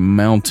is a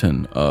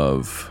mountain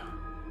of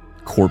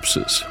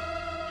corpses.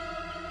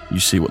 You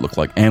see what look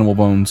like animal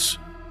bones,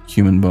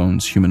 human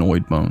bones,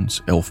 humanoid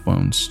bones, elf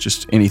bones,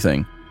 just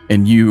anything.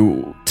 And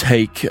you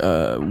take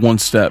one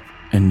step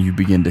and you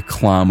begin to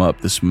climb up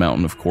this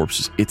mountain of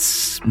corpses. It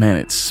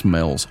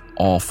smells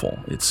awful.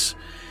 It's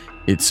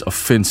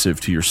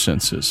offensive to your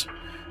senses.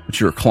 But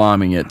you're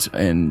climbing it,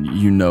 and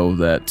you know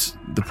that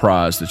the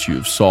prize that you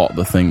have sought,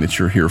 the thing that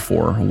you're here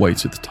for,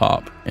 waits at the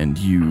top. And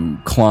you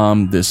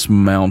climb this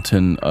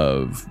mountain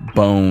of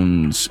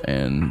bones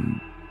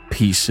and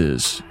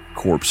pieces,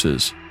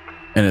 corpses.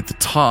 And at the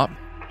top,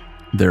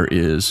 there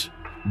is,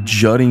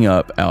 jutting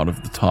up out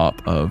of the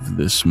top of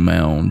this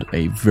mound,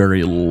 a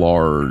very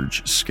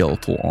large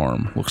skeletal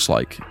arm. Looks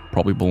like it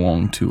probably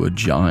belonged to a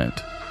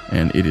giant.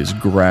 And it is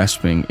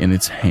grasping in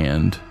its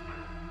hand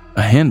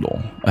a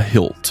handle, a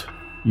hilt,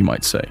 you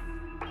might say.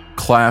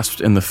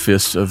 Clasped in the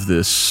fist of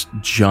this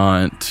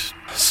giant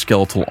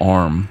skeletal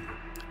arm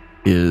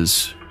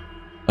is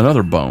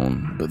another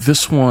bone, but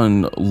this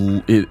one,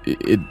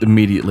 it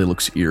immediately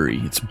looks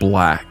eerie. It's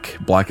black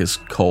as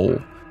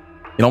coal.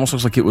 It almost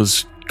looks like it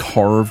was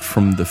carved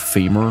from the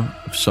femur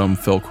of some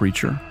fell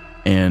creature.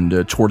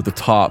 And toward the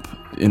top,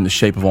 in the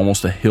shape of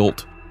almost a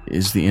hilt,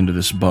 is the end of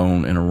this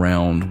bone, and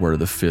around where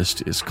the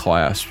fist is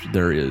clasped,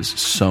 there is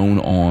sewn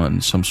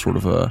on some sort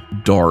of a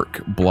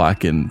dark,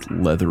 blackened,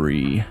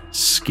 leathery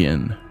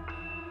skin.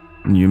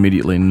 And you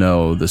immediately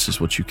know this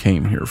is what you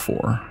came here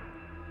for.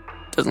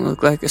 Doesn't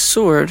look like a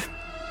sword.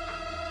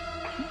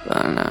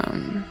 But,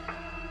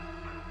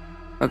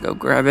 I'll go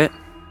grab it.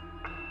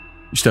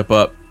 You step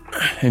up,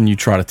 and you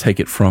try to take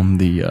it from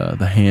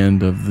the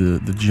hand of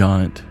the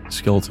giant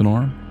skeleton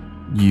arm.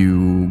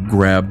 You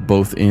grab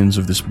both ends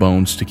of this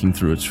bone sticking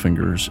through its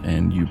fingers,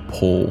 and you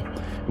pull.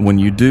 When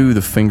you do,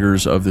 the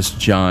fingers of this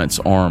giant's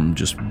arm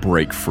just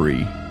break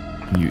free,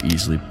 and you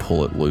easily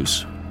pull it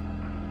loose.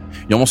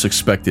 You almost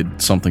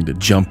expected something to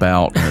jump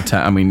out and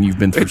attack. I mean, you've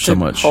been through so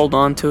much. Hold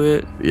on to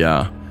it.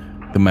 Yeah.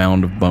 The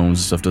mound of bones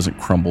and stuff doesn't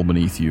crumble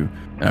beneath you.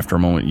 After a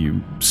moment,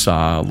 you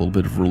sigh a little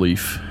bit of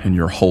relief, and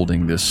you're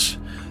holding this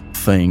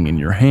thing in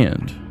your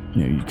hand.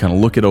 You kind of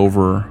look it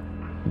over,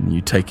 and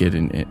you take it,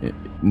 and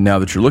now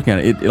that you're looking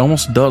at it, it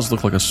almost does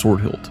look like a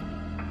sword hilt,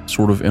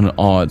 sort of in an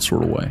odd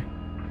sort of way.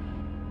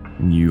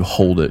 And you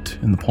hold it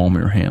in the palm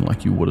of your hand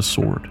like you would a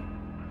sword.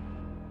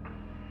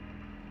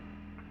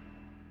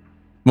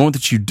 The moment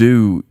that you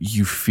do,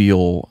 you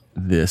feel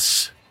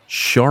this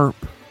sharp,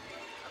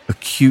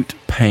 acute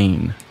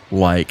pain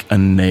like a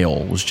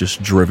nail was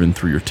just driven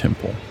through your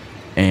temple.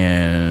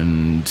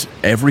 And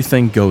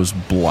everything goes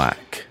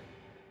black.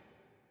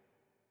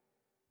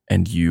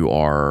 And you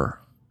are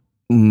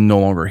no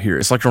longer here.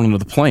 It's like you're on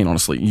another plane,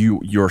 honestly.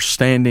 You're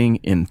standing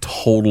in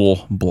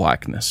total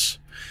blackness.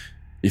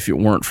 If it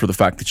weren't for the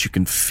fact that you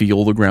can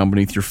feel the ground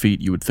beneath your feet,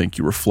 you would think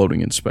you were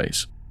floating in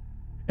space.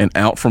 And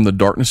out from the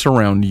darkness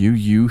around you,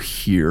 you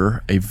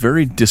hear a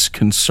very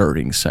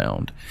disconcerting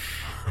sound.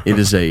 It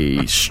is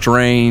a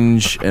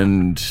strange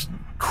and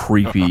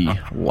creepy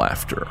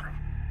laughter.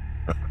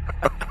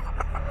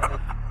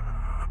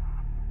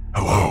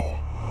 Hello.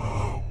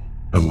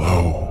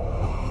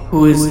 Hello.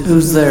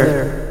 Who's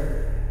there?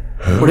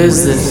 What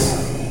is this?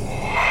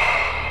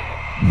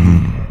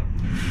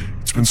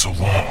 It's been so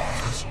long.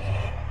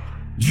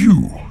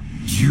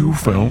 You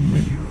found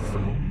me?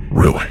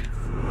 Really?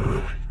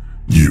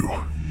 You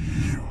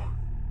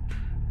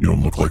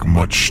don't look like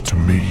much to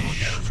me.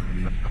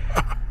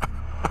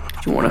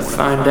 You want to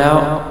find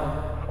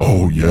out?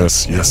 Oh,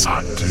 yes,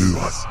 I do.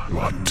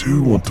 I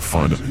do want to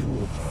find a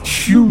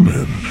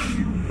human.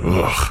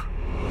 Ugh.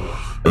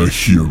 A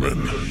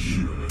human.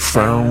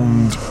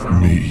 Found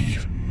me.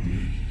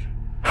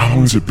 How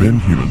long has it been,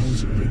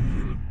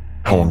 human?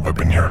 How long have I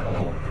been here?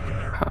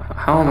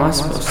 How am I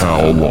supposed to?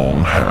 How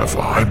long have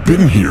I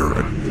been here?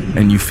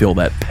 And you feel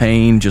that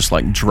pain just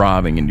like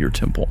driving into your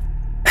temple.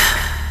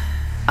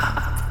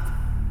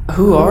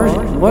 Who are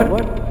you? What?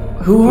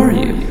 Who are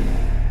you?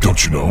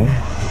 Don't you know?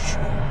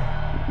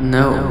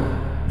 No.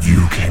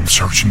 You came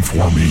searching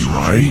for me,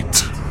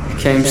 right?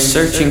 Came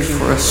searching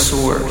for a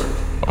sword.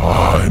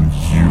 And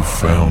you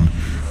found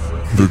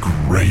the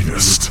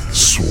greatest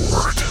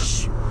sword.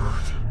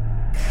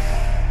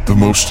 The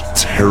most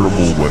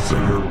terrible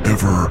weapon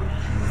ever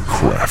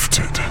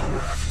crafted.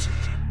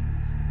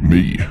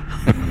 Me.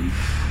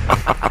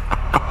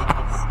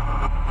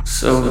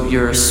 So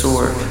you're a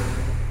sword.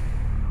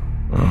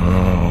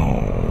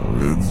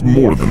 Oh, it's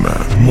more than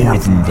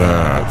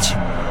that.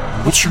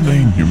 What's your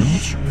name, human?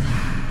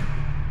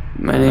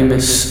 My name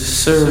is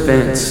Sir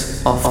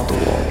Vance Off the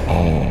Wall.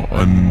 Oh,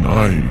 a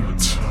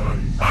knight.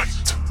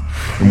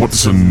 And what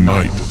does a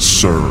knight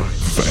serve,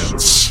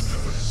 Vance?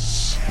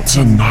 What does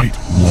a knight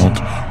want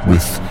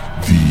with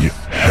the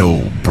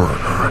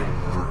Hellburner?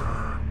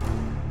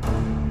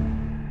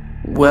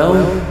 Well,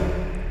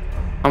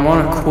 I'm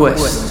on a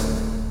quest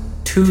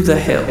to the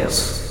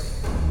Hells.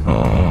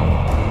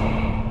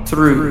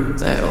 Through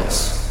the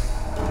Hells.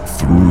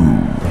 Through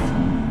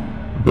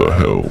the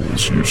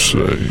Hells, you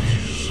say?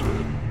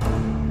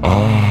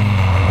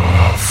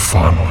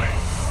 Finally.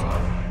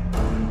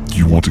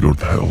 You want to go to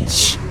the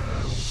Hells?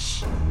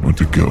 Want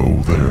to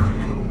go there?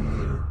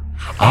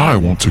 I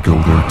want to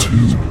go there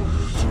too.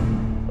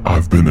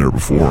 I've been there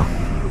before.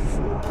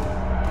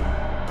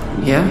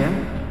 Yeah?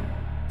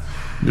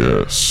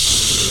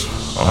 Yes,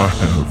 I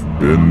have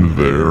been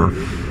there.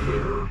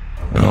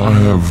 And I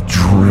have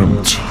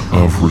dreamt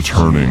of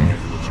returning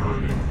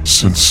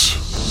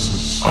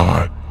since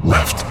I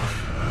left.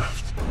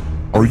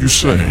 Are you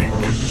saying,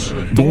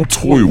 don't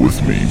toy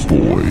with me,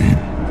 boy.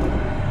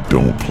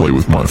 Don't play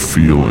with my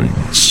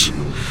feelings.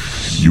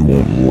 You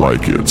won't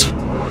like it.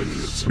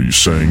 Are you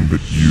saying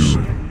that you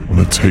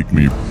want to take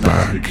me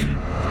back?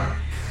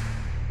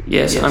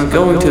 Yes, I'm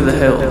going to the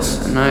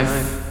Hells, and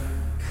I've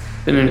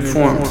been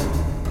informed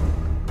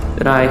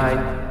that I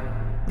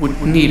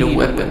would need a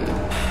weapon.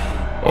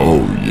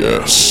 Oh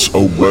yes,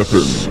 a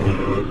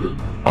weapon.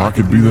 I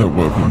could be that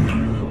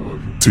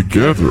weapon.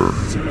 Together,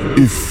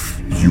 if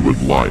you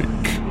would like.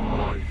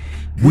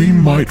 We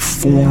might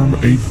form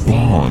a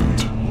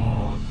bond.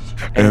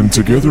 And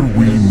together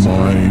we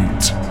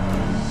might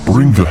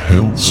bring the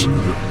Hells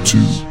to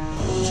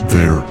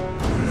their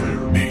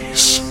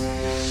knees.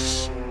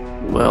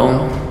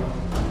 Well,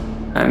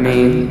 I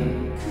mean,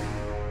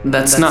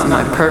 That's not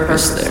my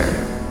purpose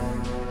there.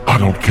 I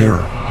don't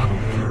care.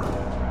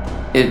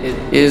 It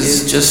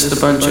is just a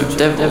bunch of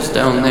devils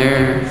down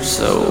there,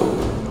 so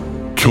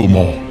Kill them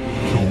all.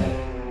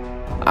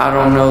 I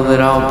don't know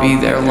that I'll be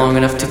there long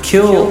enough to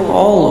kill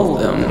all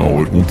of them.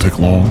 Oh, it won't take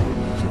long.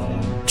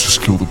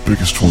 Just kill the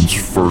biggest ones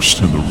first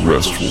and the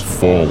rest will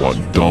fall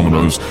like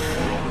dominoes.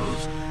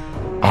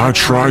 I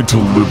tried to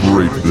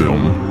liberate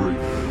them.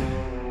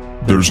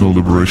 There's no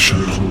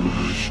liberation.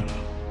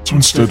 So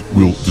instead,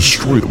 we'll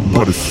destroy them.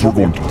 But if we're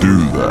going to do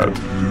that,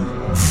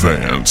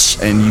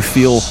 Vance... And you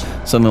feel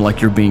suddenly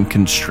like you're being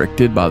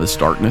constricted by this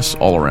darkness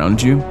all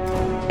around you.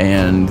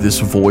 And this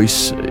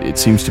voice, it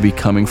seems to be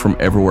coming from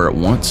everywhere at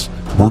once.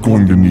 We're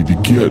going to need to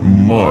get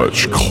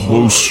much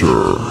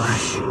closer.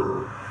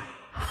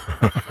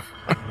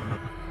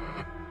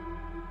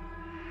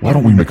 Why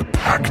don't we make a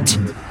pact?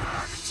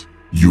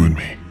 You and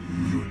me.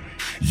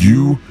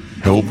 You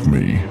help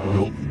me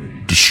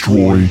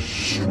destroy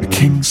the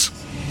kings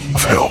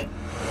of hell.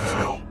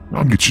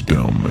 I'll get you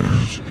down there.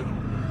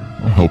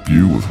 I'll help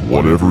you with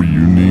whatever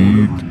you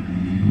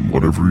need,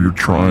 whatever you're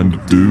trying to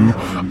do.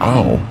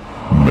 I'll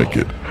make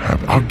it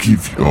happen. I'll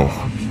give you,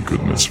 oh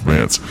goodness,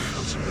 Vance,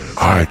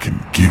 I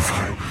can give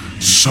you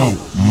so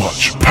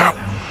much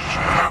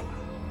power.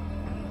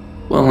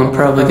 Well, I'm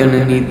probably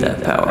gonna need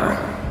that power.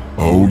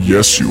 Oh,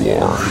 yes you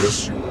are.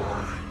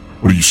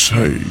 What do you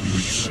say?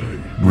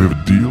 Do we have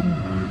a deal?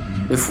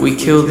 If we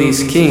kill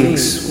these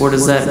kings, what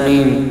does that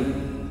mean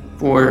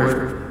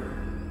for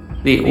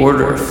the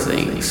order of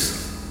things?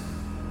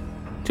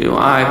 Do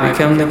I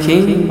become the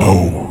king?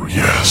 Oh,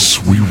 yes,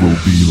 we will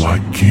be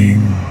like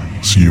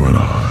kings, you and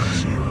I.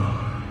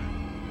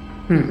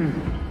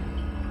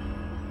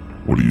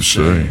 What do you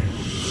say?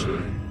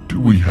 Do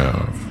we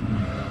have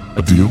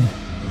a deal?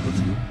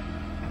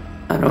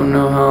 I don't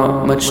know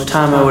how much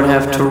time I would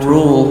have to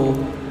rule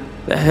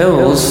the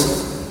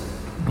hills.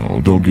 Oh,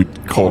 don't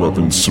get caught up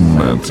in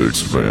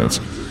semantics, Vance.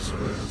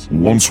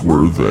 Once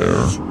we're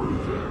there,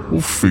 we'll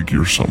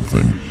figure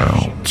something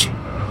out.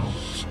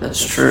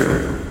 That's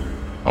true.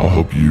 I'll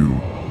help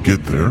you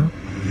get there.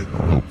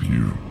 I'll help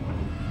you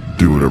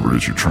do whatever it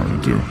is you're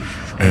trying to do.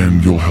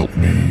 And you'll help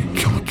me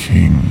kill a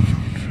king,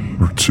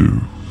 or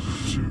two,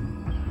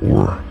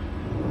 or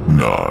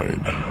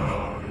 9.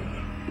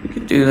 You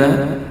could do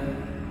that.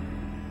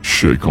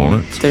 Shake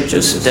on it. They're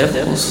just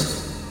devils.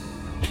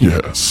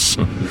 Yes,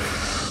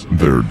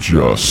 they're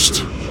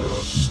just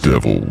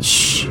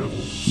devils.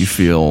 You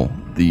feel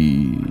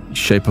the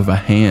shape of a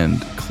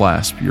hand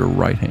clasp your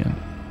right hand.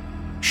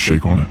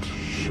 Shake on it.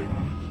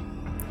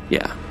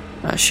 Yeah,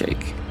 I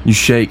shake. You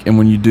shake, and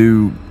when you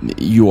do,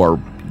 you are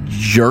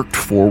jerked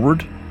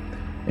forward,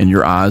 and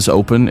your eyes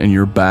open, and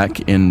you're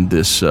back in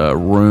this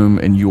room,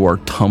 and you are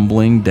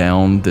tumbling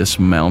down this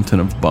mountain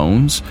of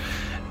bones,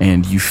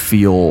 and you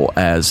feel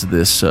as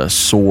this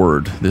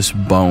sword, this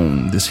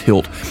bone, this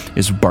hilt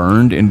is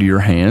burned into your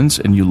hands,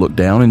 and you look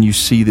down and you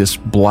see this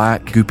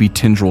black goopy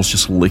tendrils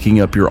just licking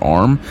up your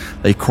arm.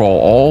 They crawl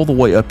all the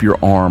way up your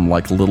arm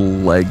like little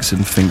legs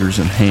and fingers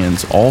and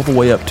hands, all the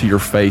way up to your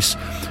face,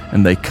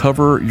 and they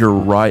cover your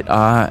right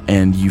eye,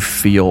 and you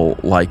feel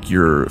like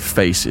your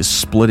face is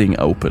splitting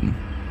open.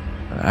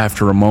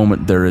 After a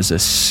moment, there is a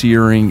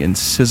searing and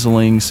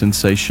sizzling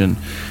sensation,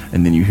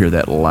 and then you hear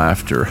that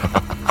laughter.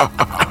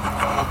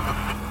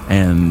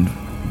 And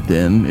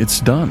then it's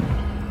done.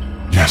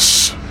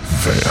 Yes,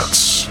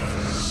 Vance.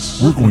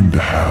 We're going to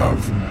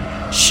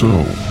have so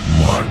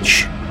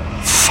much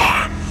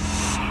fun.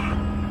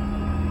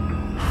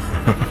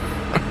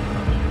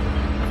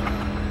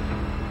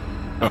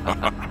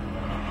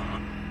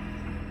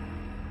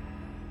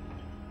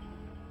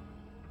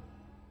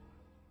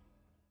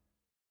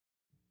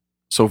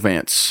 So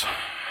Vance,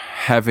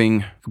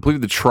 having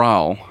completed the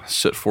trial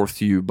set forth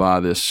to you by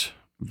this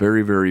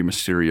very, very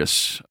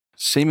mysterious,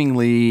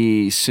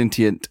 seemingly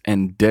sentient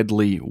and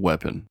deadly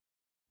weapon,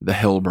 the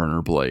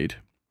Hellburner Blade,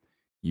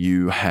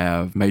 you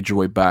have made your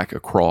way back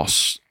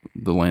across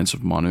the lands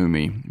of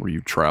Monumi, where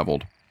you've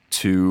traveled,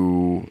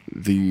 to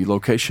the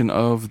location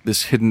of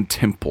this hidden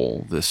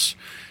temple, this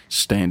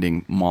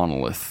standing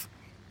monolith,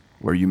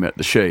 where you met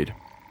the Shade.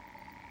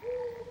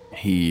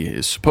 He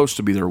is supposed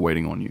to be there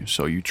waiting on you,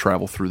 so you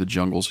travel through the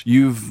jungles.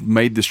 You've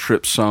made this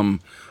trip some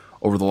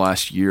over the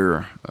last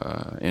year,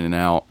 in and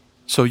out,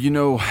 so you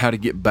know how to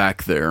get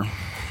back there.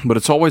 But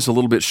it's always a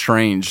little bit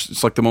strange.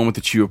 It's like the moment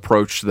that you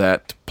approach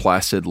that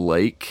placid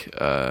lake,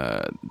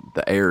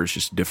 the air is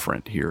just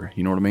different here.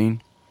 You know what I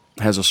mean?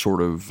 It has a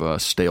sort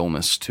of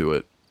staleness to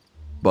it.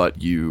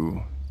 But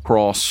you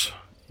cross,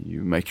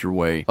 you make your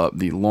way up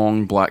the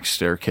long black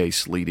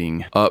staircase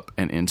leading up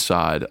and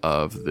inside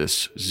of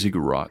this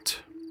ziggurat.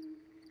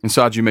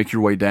 Inside, you make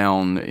your way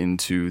down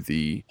into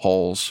the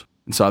halls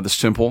inside this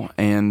temple,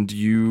 and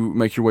you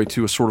make your way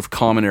to a sort of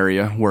common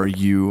area where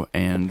you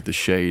and the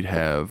Shade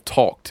have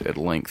talked at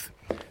length,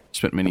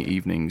 spent many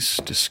evenings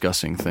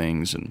discussing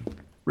things, and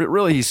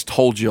really he's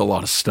told you a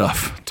lot of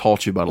stuff,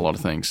 taught you about a lot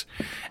of things.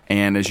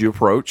 And as you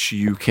approach,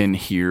 you can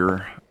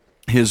hear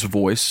his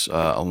voice,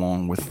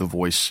 along with the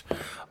voice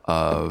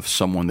of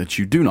someone that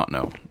you do not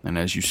know. And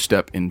as you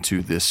step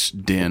into this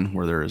den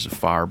where there is a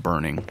fire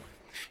burning,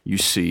 you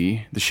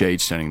see the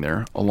Shade standing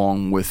there,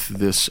 along with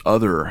this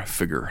other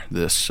figure,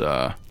 this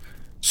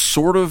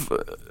sort of,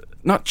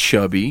 not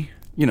chubby,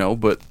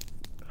 but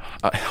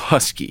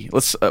husky.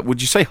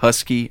 Would you say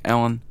husky,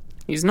 Alan?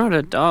 He's not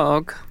a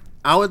dog.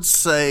 I would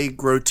say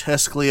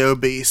grotesquely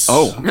obese.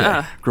 Oh,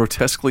 okay.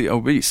 Grotesquely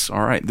obese.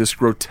 All right, this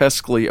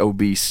grotesquely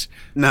obese.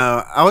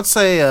 No, I would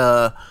say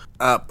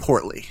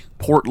portly.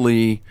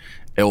 Portly,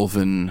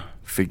 elven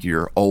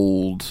figure,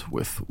 old,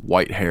 with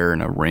white hair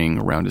and a ring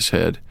around his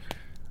head.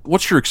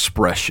 What's your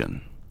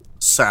expression?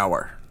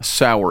 Sour. A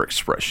sour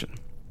expression.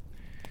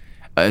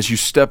 As you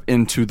step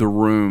into the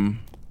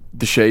room,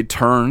 the Shade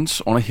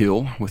turns on a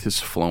heel with his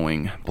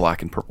flowing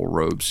black and purple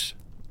robes.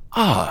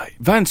 Ah,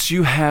 Vance,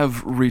 you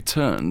have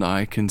returned,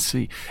 I can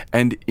see.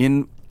 And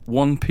in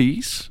one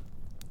piece?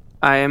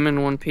 I am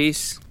in one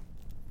piece.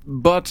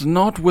 But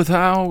not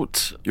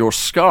without your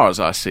scars,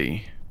 I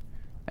see.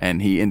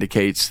 And he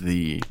indicates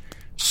the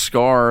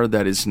scar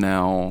that is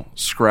now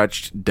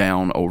scratched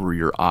down over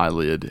your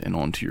eyelid and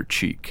onto your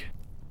cheek.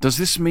 Does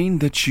this mean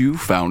that you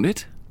found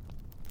it?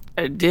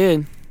 I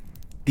did.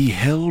 The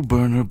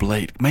Hellburner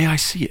blade. May I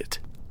see it?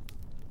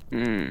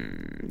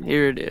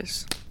 Here it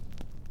is.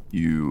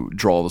 You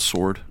draw the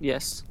sword.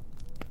 Yes.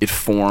 It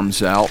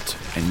forms out,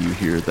 and you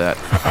hear that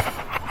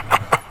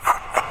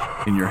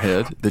in your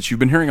head that you've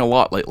been hearing a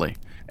lot lately.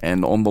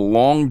 And on the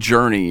long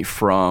journey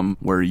from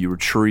where you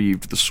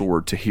retrieved the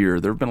sword to here,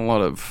 there have been a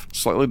lot of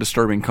slightly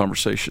disturbing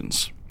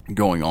conversations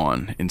going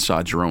on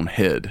inside your own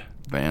head,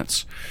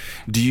 Vance.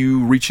 Do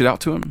you reach it out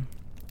to him?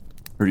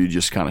 Or do you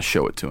just kind of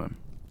show it to him?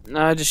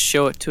 No, I just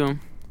show it to him.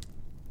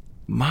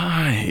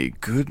 My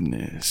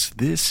goodness,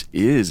 this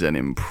is an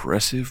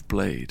impressive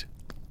blade.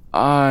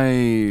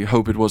 I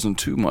hope it wasn't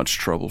too much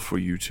trouble for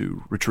you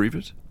to retrieve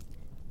it.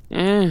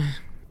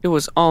 It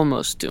was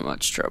almost too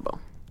much trouble.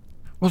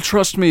 Well,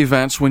 trust me,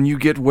 Vance, when you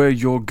get where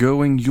you're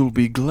going, you'll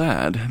be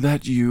glad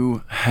that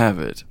you have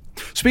it.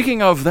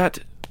 Speaking of that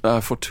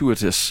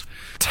fortuitous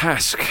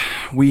task,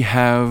 we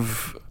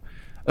have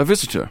a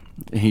visitor.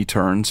 He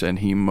turns and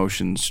he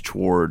motions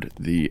toward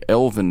the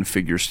elven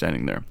figure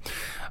standing there.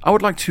 I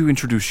would like to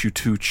introduce you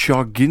to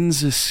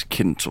Charginsis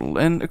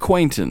Kintel, an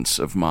acquaintance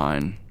of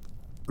mine.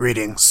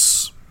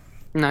 Greetings.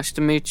 Nice to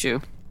meet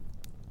you.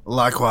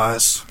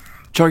 Likewise.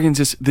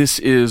 Charginsis, this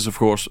is, of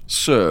course,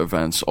 Sir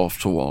Vance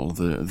Oftewall,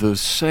 the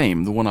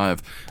same, the one I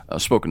have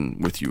spoken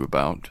with you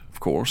about, of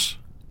course.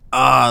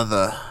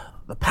 The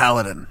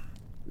paladin.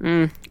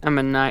 I'm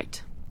a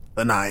knight.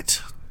 The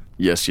knight.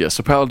 Yes,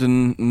 a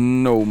paladin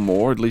no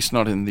more, at least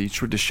not in the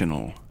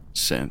traditional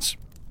sense.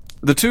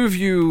 The two of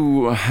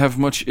you have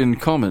much in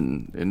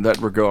common in that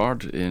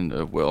regard,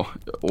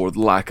 or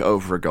lack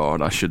of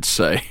regard, I should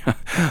say,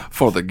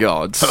 for the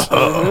gods.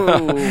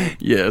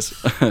 Yes.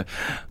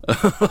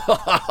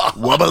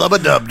 Wubba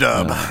lubba dub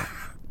dub.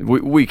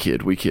 We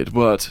kid,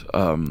 but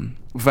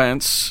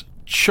Vance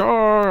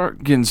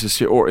Chargins is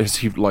here, or as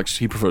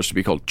he prefers to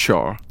be called,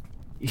 Char.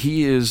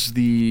 He is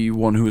the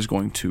one who is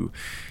going to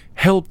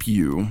help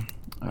you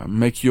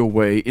make your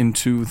way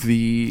into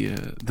the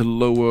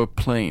lower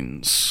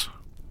planes.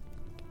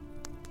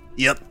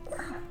 Yep.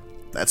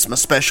 That's my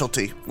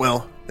specialty.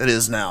 Well, it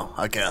is now,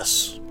 I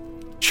guess.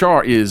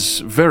 Char is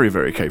very,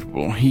 very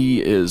capable.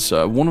 He is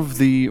one of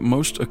the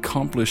most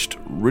accomplished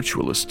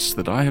ritualists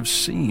that I have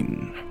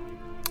seen.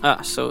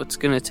 So it's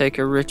gonna take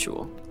a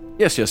ritual.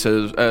 Yes,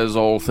 as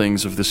all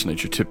things of this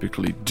nature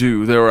typically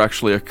do. There are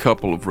actually a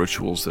couple of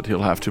rituals that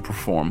he'll have to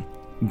perform.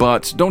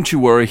 But don't you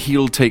worry,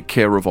 he'll take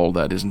care of all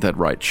that, isn't that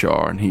right,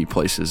 Char? And he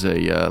places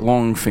a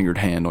long-fingered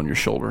hand on your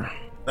shoulder.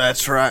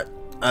 That's right.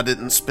 I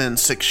didn't spend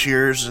 6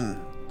 years in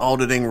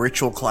auditing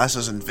ritual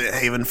classes in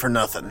Vithaven for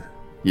nothing.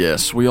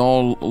 Yes, we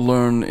all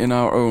learn in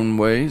our own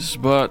ways,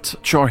 but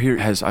Char here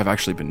I've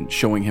actually been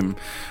showing him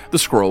the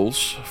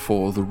scrolls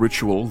for the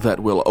ritual that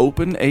will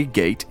open a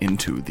gate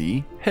into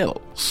the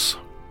Hells.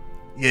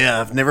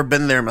 Yeah, I've never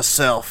been there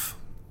myself.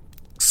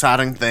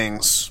 Exciting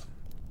things.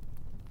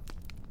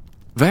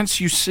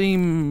 Vance, you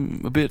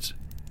seem a bit...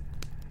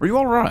 Are you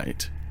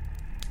alright?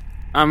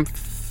 I'm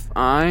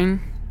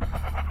fine.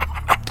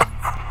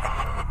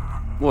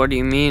 What do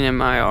you mean,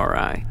 am I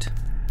alright?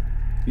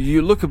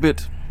 You look a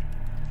bit...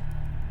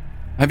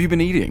 Have you been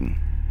eating?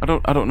 I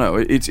don't know.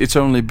 It's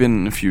only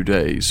been a few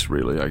days,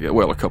 really.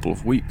 A couple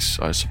of weeks,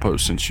 I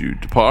suppose, since you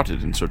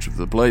departed in search of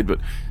the blade, but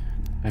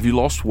have you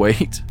lost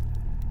weight?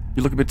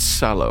 You look a bit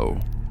sallow.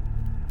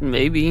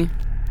 Maybe.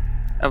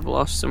 I've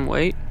lost some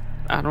weight.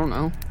 I don't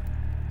know.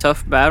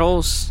 Tough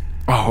battles.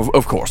 Oh,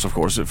 of course.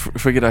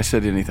 Forget I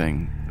said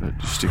anything.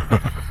 Just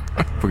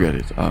forget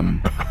it.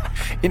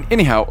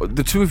 Anyhow,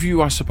 the two of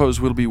you, I suppose,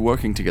 will be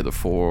working together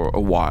for a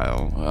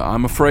while.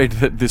 I'm afraid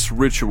that this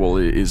ritual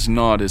is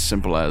not as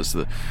simple as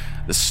the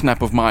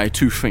snap of my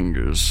 2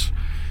 fingers.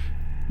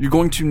 You're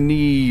going to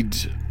need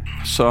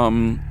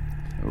some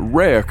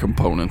rare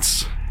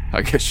components,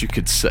 I guess you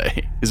could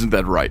say. Isn't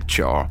that right,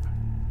 Char?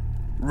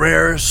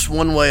 Rare's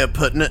one way of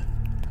putting it.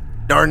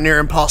 Darn near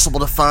impossible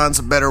to find's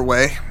a better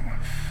way.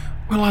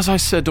 Well, as I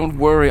said, don't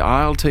worry.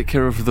 I'll take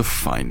care of the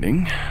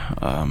finding.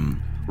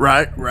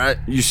 Right.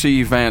 You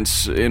see,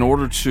 Vance, in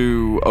order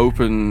to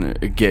open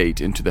a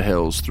gate into the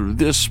Hells through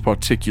this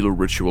particular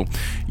ritual,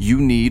 you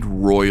need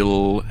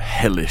royal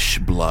hellish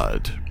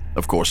blood.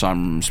 Of course,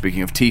 I'm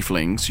speaking of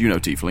tieflings. You know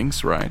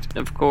tieflings, right?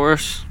 Of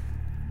course.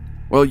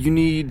 Well, you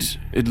need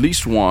at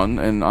least one,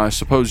 and I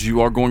suppose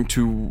you are going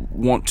to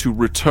want to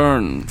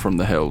return from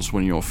the Hells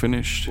when you're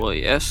finished. Well,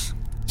 yes.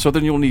 So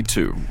then you'll need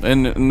two,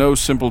 and no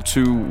simple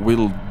two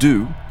will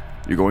do.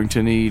 You're going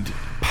to need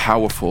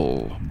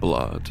powerful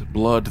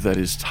blood that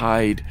is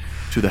tied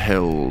to the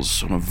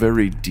Hells on a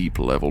very deep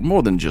level,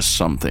 more than just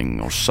something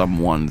or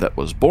someone that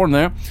was born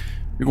there.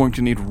 You're going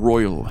to need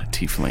royal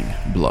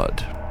tiefling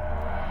blood.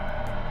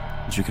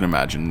 As you can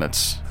imagine,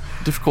 that's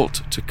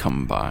difficult to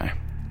come by.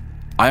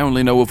 I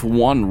only know of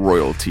one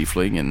royal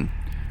tiefling, and,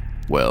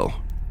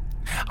 well,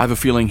 I have a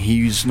feeling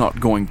he's not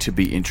going to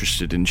be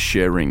interested in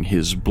sharing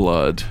his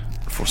blood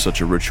for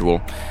such a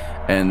ritual.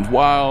 And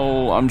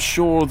while I'm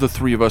sure the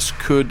three of us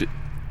could,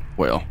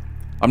 well,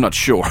 I'm not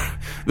sure.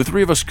 The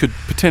three of us could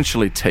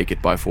potentially take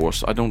it by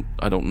force. I don't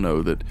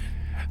know that.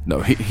 No,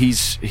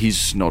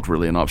 he's not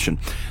really an option.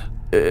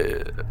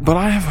 But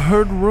I have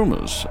heard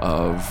rumors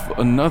of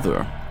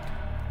another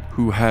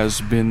who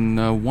has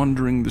been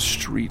wandering the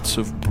streets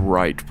of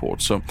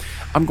Brightport. So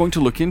I'm going to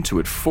look into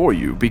it for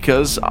you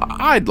because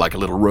I'd like a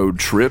little road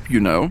trip,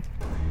 you know.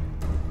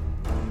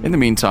 In the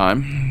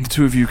meantime, the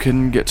two of you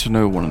can get to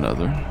know one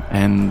another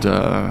and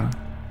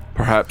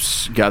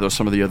perhaps gather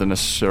some of the other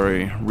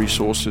necessary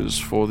resources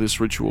for this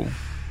ritual.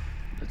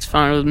 That's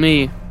fine with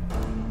me.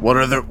 What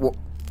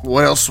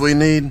else we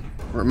need?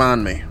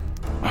 Remind me.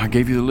 I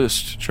gave you the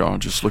list, Char.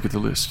 Just look at the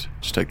list.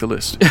 Just take the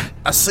list.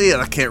 I see it.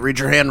 I can't read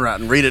your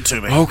handwriting. Read it to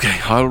me. Okay,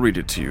 I'll read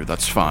it to you.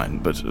 That's fine.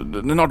 But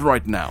not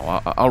right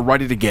now. I'll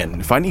write it again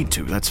if I need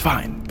to. That's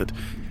fine. But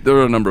there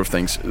are a number of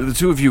things. The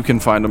two of you can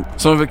find them.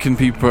 Some of it can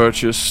be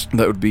purchased.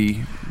 That would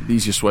be the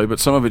easiest way. But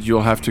some of it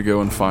you'll have to go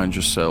and find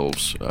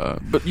yourselves.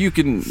 But you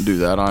can do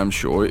that, I'm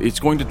sure. It's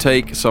going to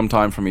take some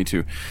time for me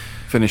to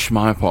finish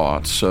my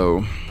part.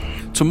 So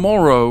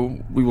tomorrow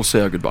we will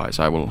say our goodbyes.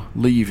 I will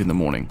leave in the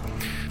morning.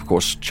 Of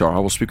course, Char, I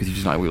will speak with you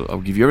tonight. I'll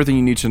give you everything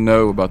you need to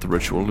know about the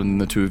ritual,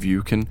 and the two of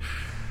you can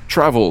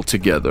travel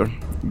together,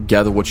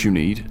 gather what you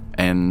need,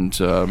 and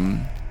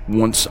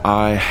once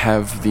I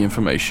have the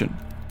information,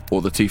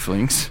 or the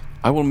tieflings,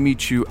 I will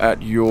meet you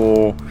at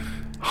your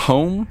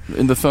home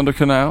in the Thunder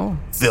Canal.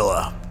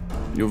 Villa.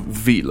 Your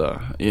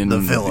villa in the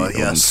villa,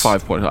 yes. On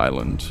 5 Point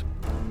Island.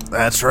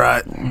 That's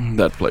right.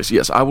 That place,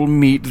 yes. I will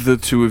meet the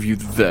two of you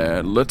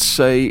there, let's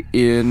say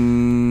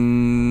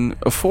in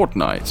a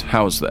fortnight.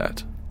 How's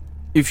that?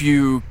 If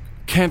you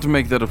can't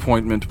make that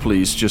appointment,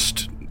 please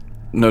just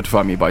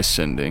notify me by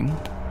sending,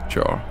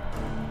 Char.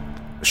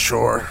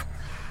 Sure.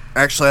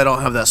 Actually, I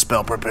don't have that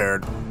spell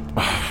prepared.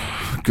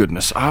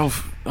 Goodness, I'll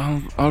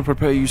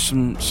prepare you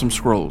some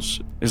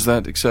scrolls. Is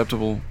that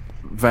acceptable,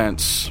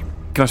 Vance?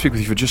 Can I speak with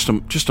you for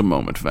just a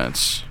moment,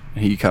 Vance?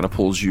 He kind of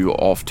pulls you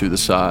off to the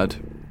side.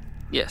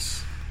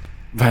 Yes.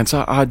 Vance,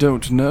 I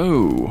don't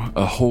know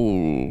a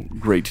whole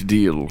great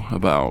deal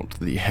about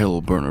the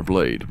Hellburner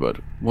Blade, but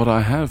what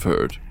I have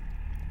heard.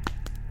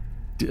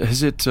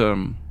 Has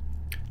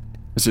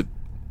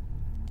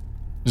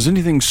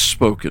anything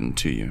spoken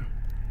to you?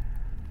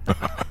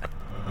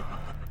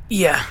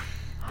 Yeah.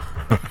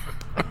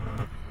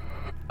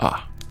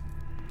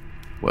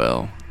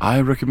 Well,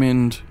 I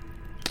recommend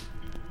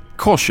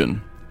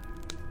caution.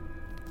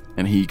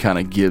 And he kind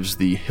of gives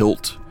the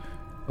hilt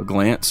a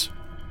glance.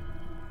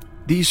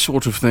 These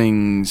sort of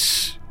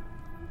things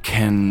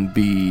can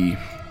be,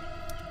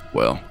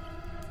 well,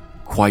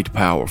 quite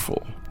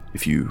powerful,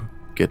 if you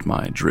get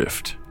my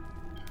drift.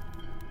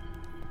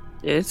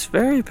 It's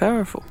very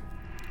powerful.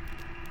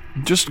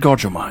 Just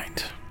guard your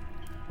mind.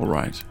 All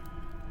right.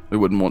 I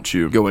wouldn't want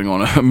you going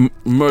on a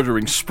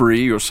murdering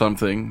spree or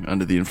something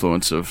under the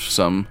influence of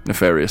some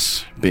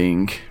nefarious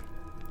being,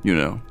 you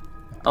know.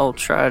 I'll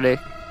try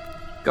to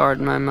guard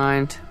my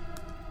mind.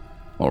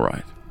 All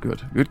right.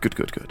 Good.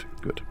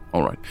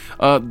 All right.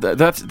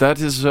 That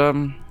is,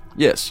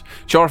 yes.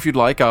 Char, if you'd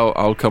like,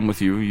 I'll come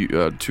with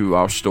you to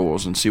our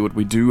stores and see what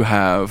we do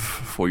have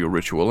for your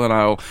ritual, and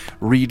I'll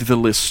read the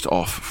list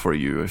off for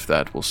you, if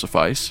that will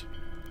suffice.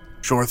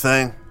 Sure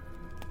thing.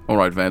 All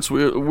right, Vance,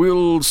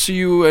 we'll see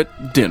you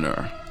at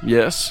dinner,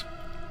 yes?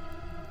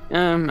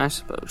 I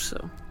suppose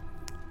so.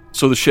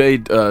 So the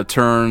Shade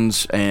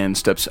turns and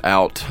steps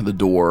out the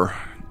door,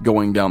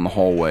 going down the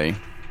hallway.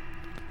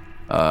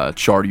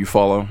 Char, do you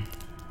follow?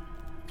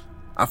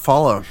 I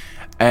follow.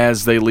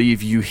 As they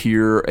leave, you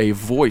hear a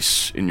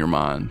voice in your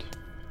mind,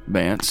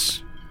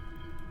 Vance,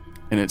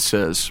 and it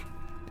says,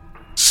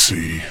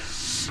 See,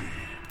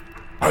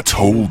 I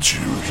told you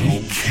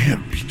he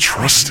can't be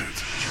trusted.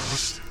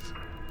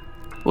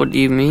 What do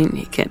you mean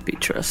he can't be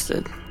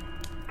trusted?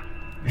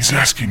 He's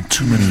asking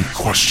too many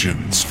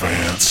questions,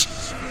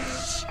 Vance.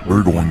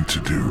 We're going to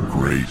do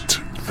great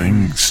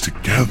things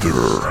together.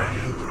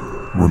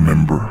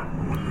 Remember?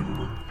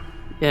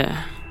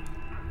 Yeah.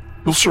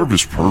 He'll serve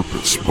his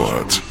purpose,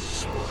 but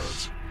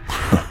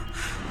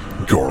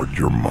guard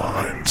your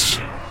minds.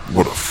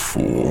 What a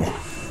fool.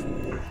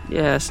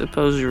 Yeah, I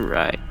suppose you're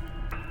right.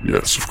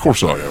 Yes, of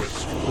course I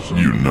am.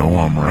 You know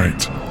I'm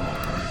right.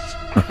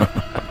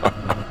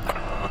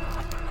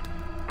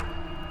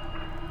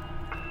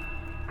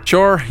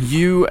 Char,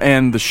 you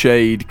and the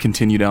Shade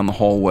continue down the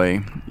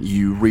hallway.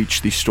 You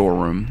reach the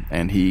storeroom,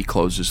 and he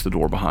closes the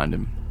door behind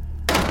him.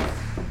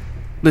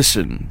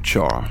 Listen,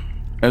 Char,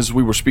 as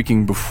we were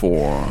speaking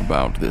before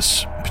about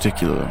this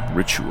particular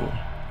ritual,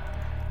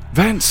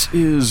 Vance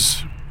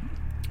is...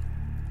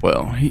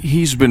 well,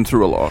 he's been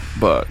through a lot,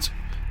 but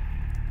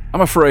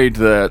I'm afraid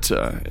that,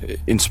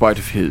 in spite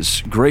of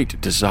his great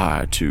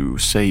desire to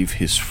save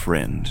his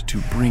friend,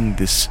 to bring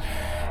this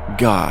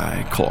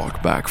guy,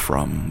 Clark, back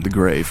from the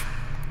grave,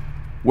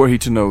 were he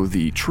to know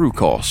the true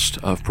cost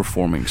of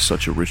performing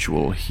such a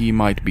ritual, he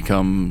might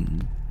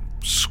become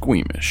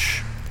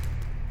squeamish.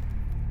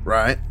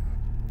 Right.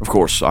 Of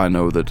course, I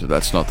know that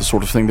that's not the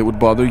sort of thing that would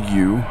bother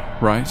you,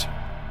 right?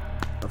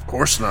 Of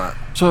course not.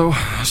 So,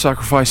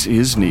 sacrifice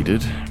is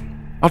needed.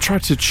 I'll try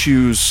to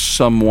choose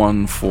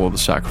someone for the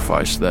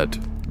sacrifice that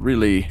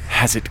really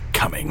has it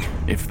coming,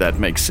 if that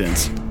makes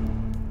sense.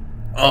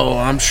 Oh,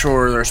 I'm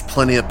sure there's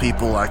plenty of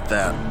people like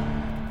that.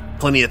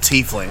 Plenty of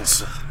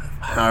tieflings,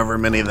 however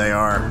many they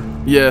are.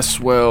 Yes,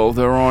 well,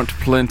 there aren't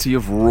plenty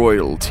of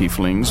royal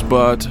tieflings,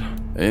 but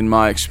in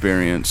my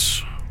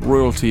experience,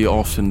 royalty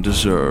often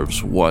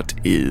deserves what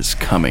is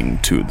coming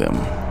to them.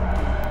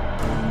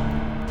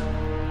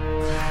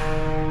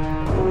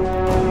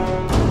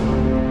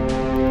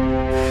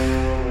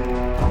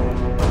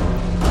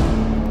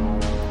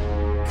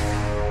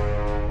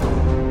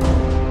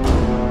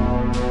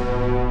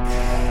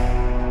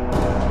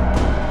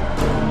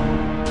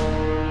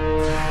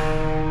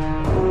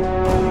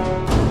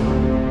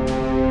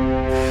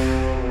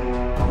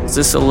 Is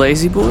this a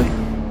lazy boy?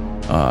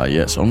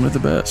 Yes, only the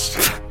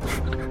best.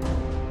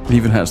 It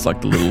even has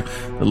like the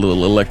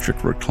little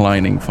electric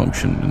reclining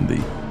function in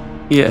the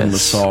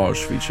massage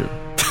feature.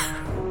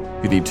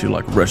 You need to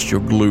like rest your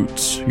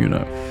glutes, you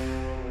know.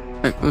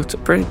 My glutes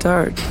are pretty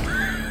tired.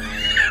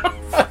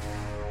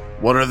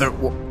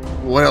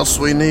 What else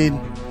we need?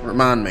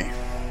 Remind me.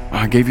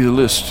 I gave you the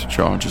list,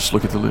 Char. Just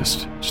look at the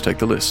list. Just take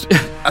the list.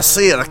 I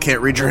see it. I can't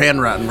read your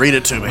handwriting. Read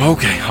it to me.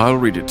 Okay, I'll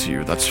read it to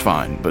you. That's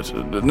fine. But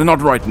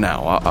not right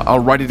now. I'll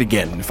write it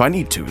again if I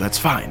need to. That's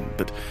fine.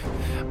 But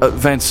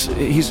Vance,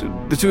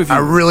 the two of you... I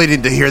really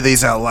need to hear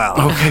these out loud.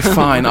 Okay,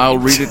 fine. I'll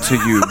read it to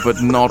you,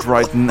 but not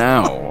right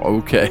now,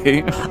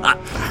 okay?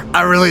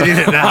 I really need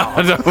it now.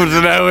 I don't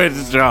know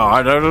it, Char.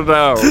 I don't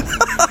know.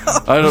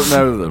 I don't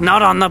know them.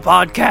 Not on the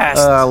podcast.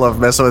 I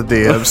love messing with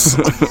DMs.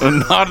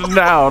 Not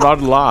now,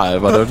 not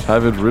live. I don't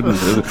have it written.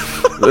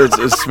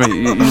 It's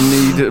me. You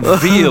need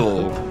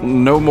veal,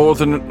 no more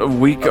than a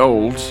week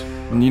old.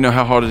 And you know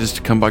how hard it is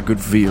to come by good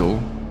veal.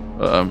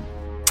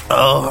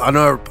 I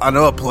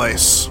know a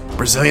place.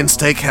 Brazilian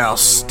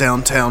Steakhouse,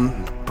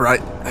 downtown Bright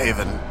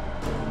Haven.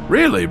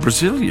 Really?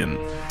 Brazilian?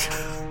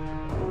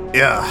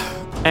 Yeah.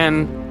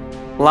 And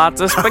lots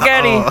of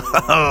spaghetti.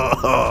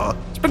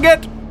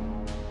 Spaghetti!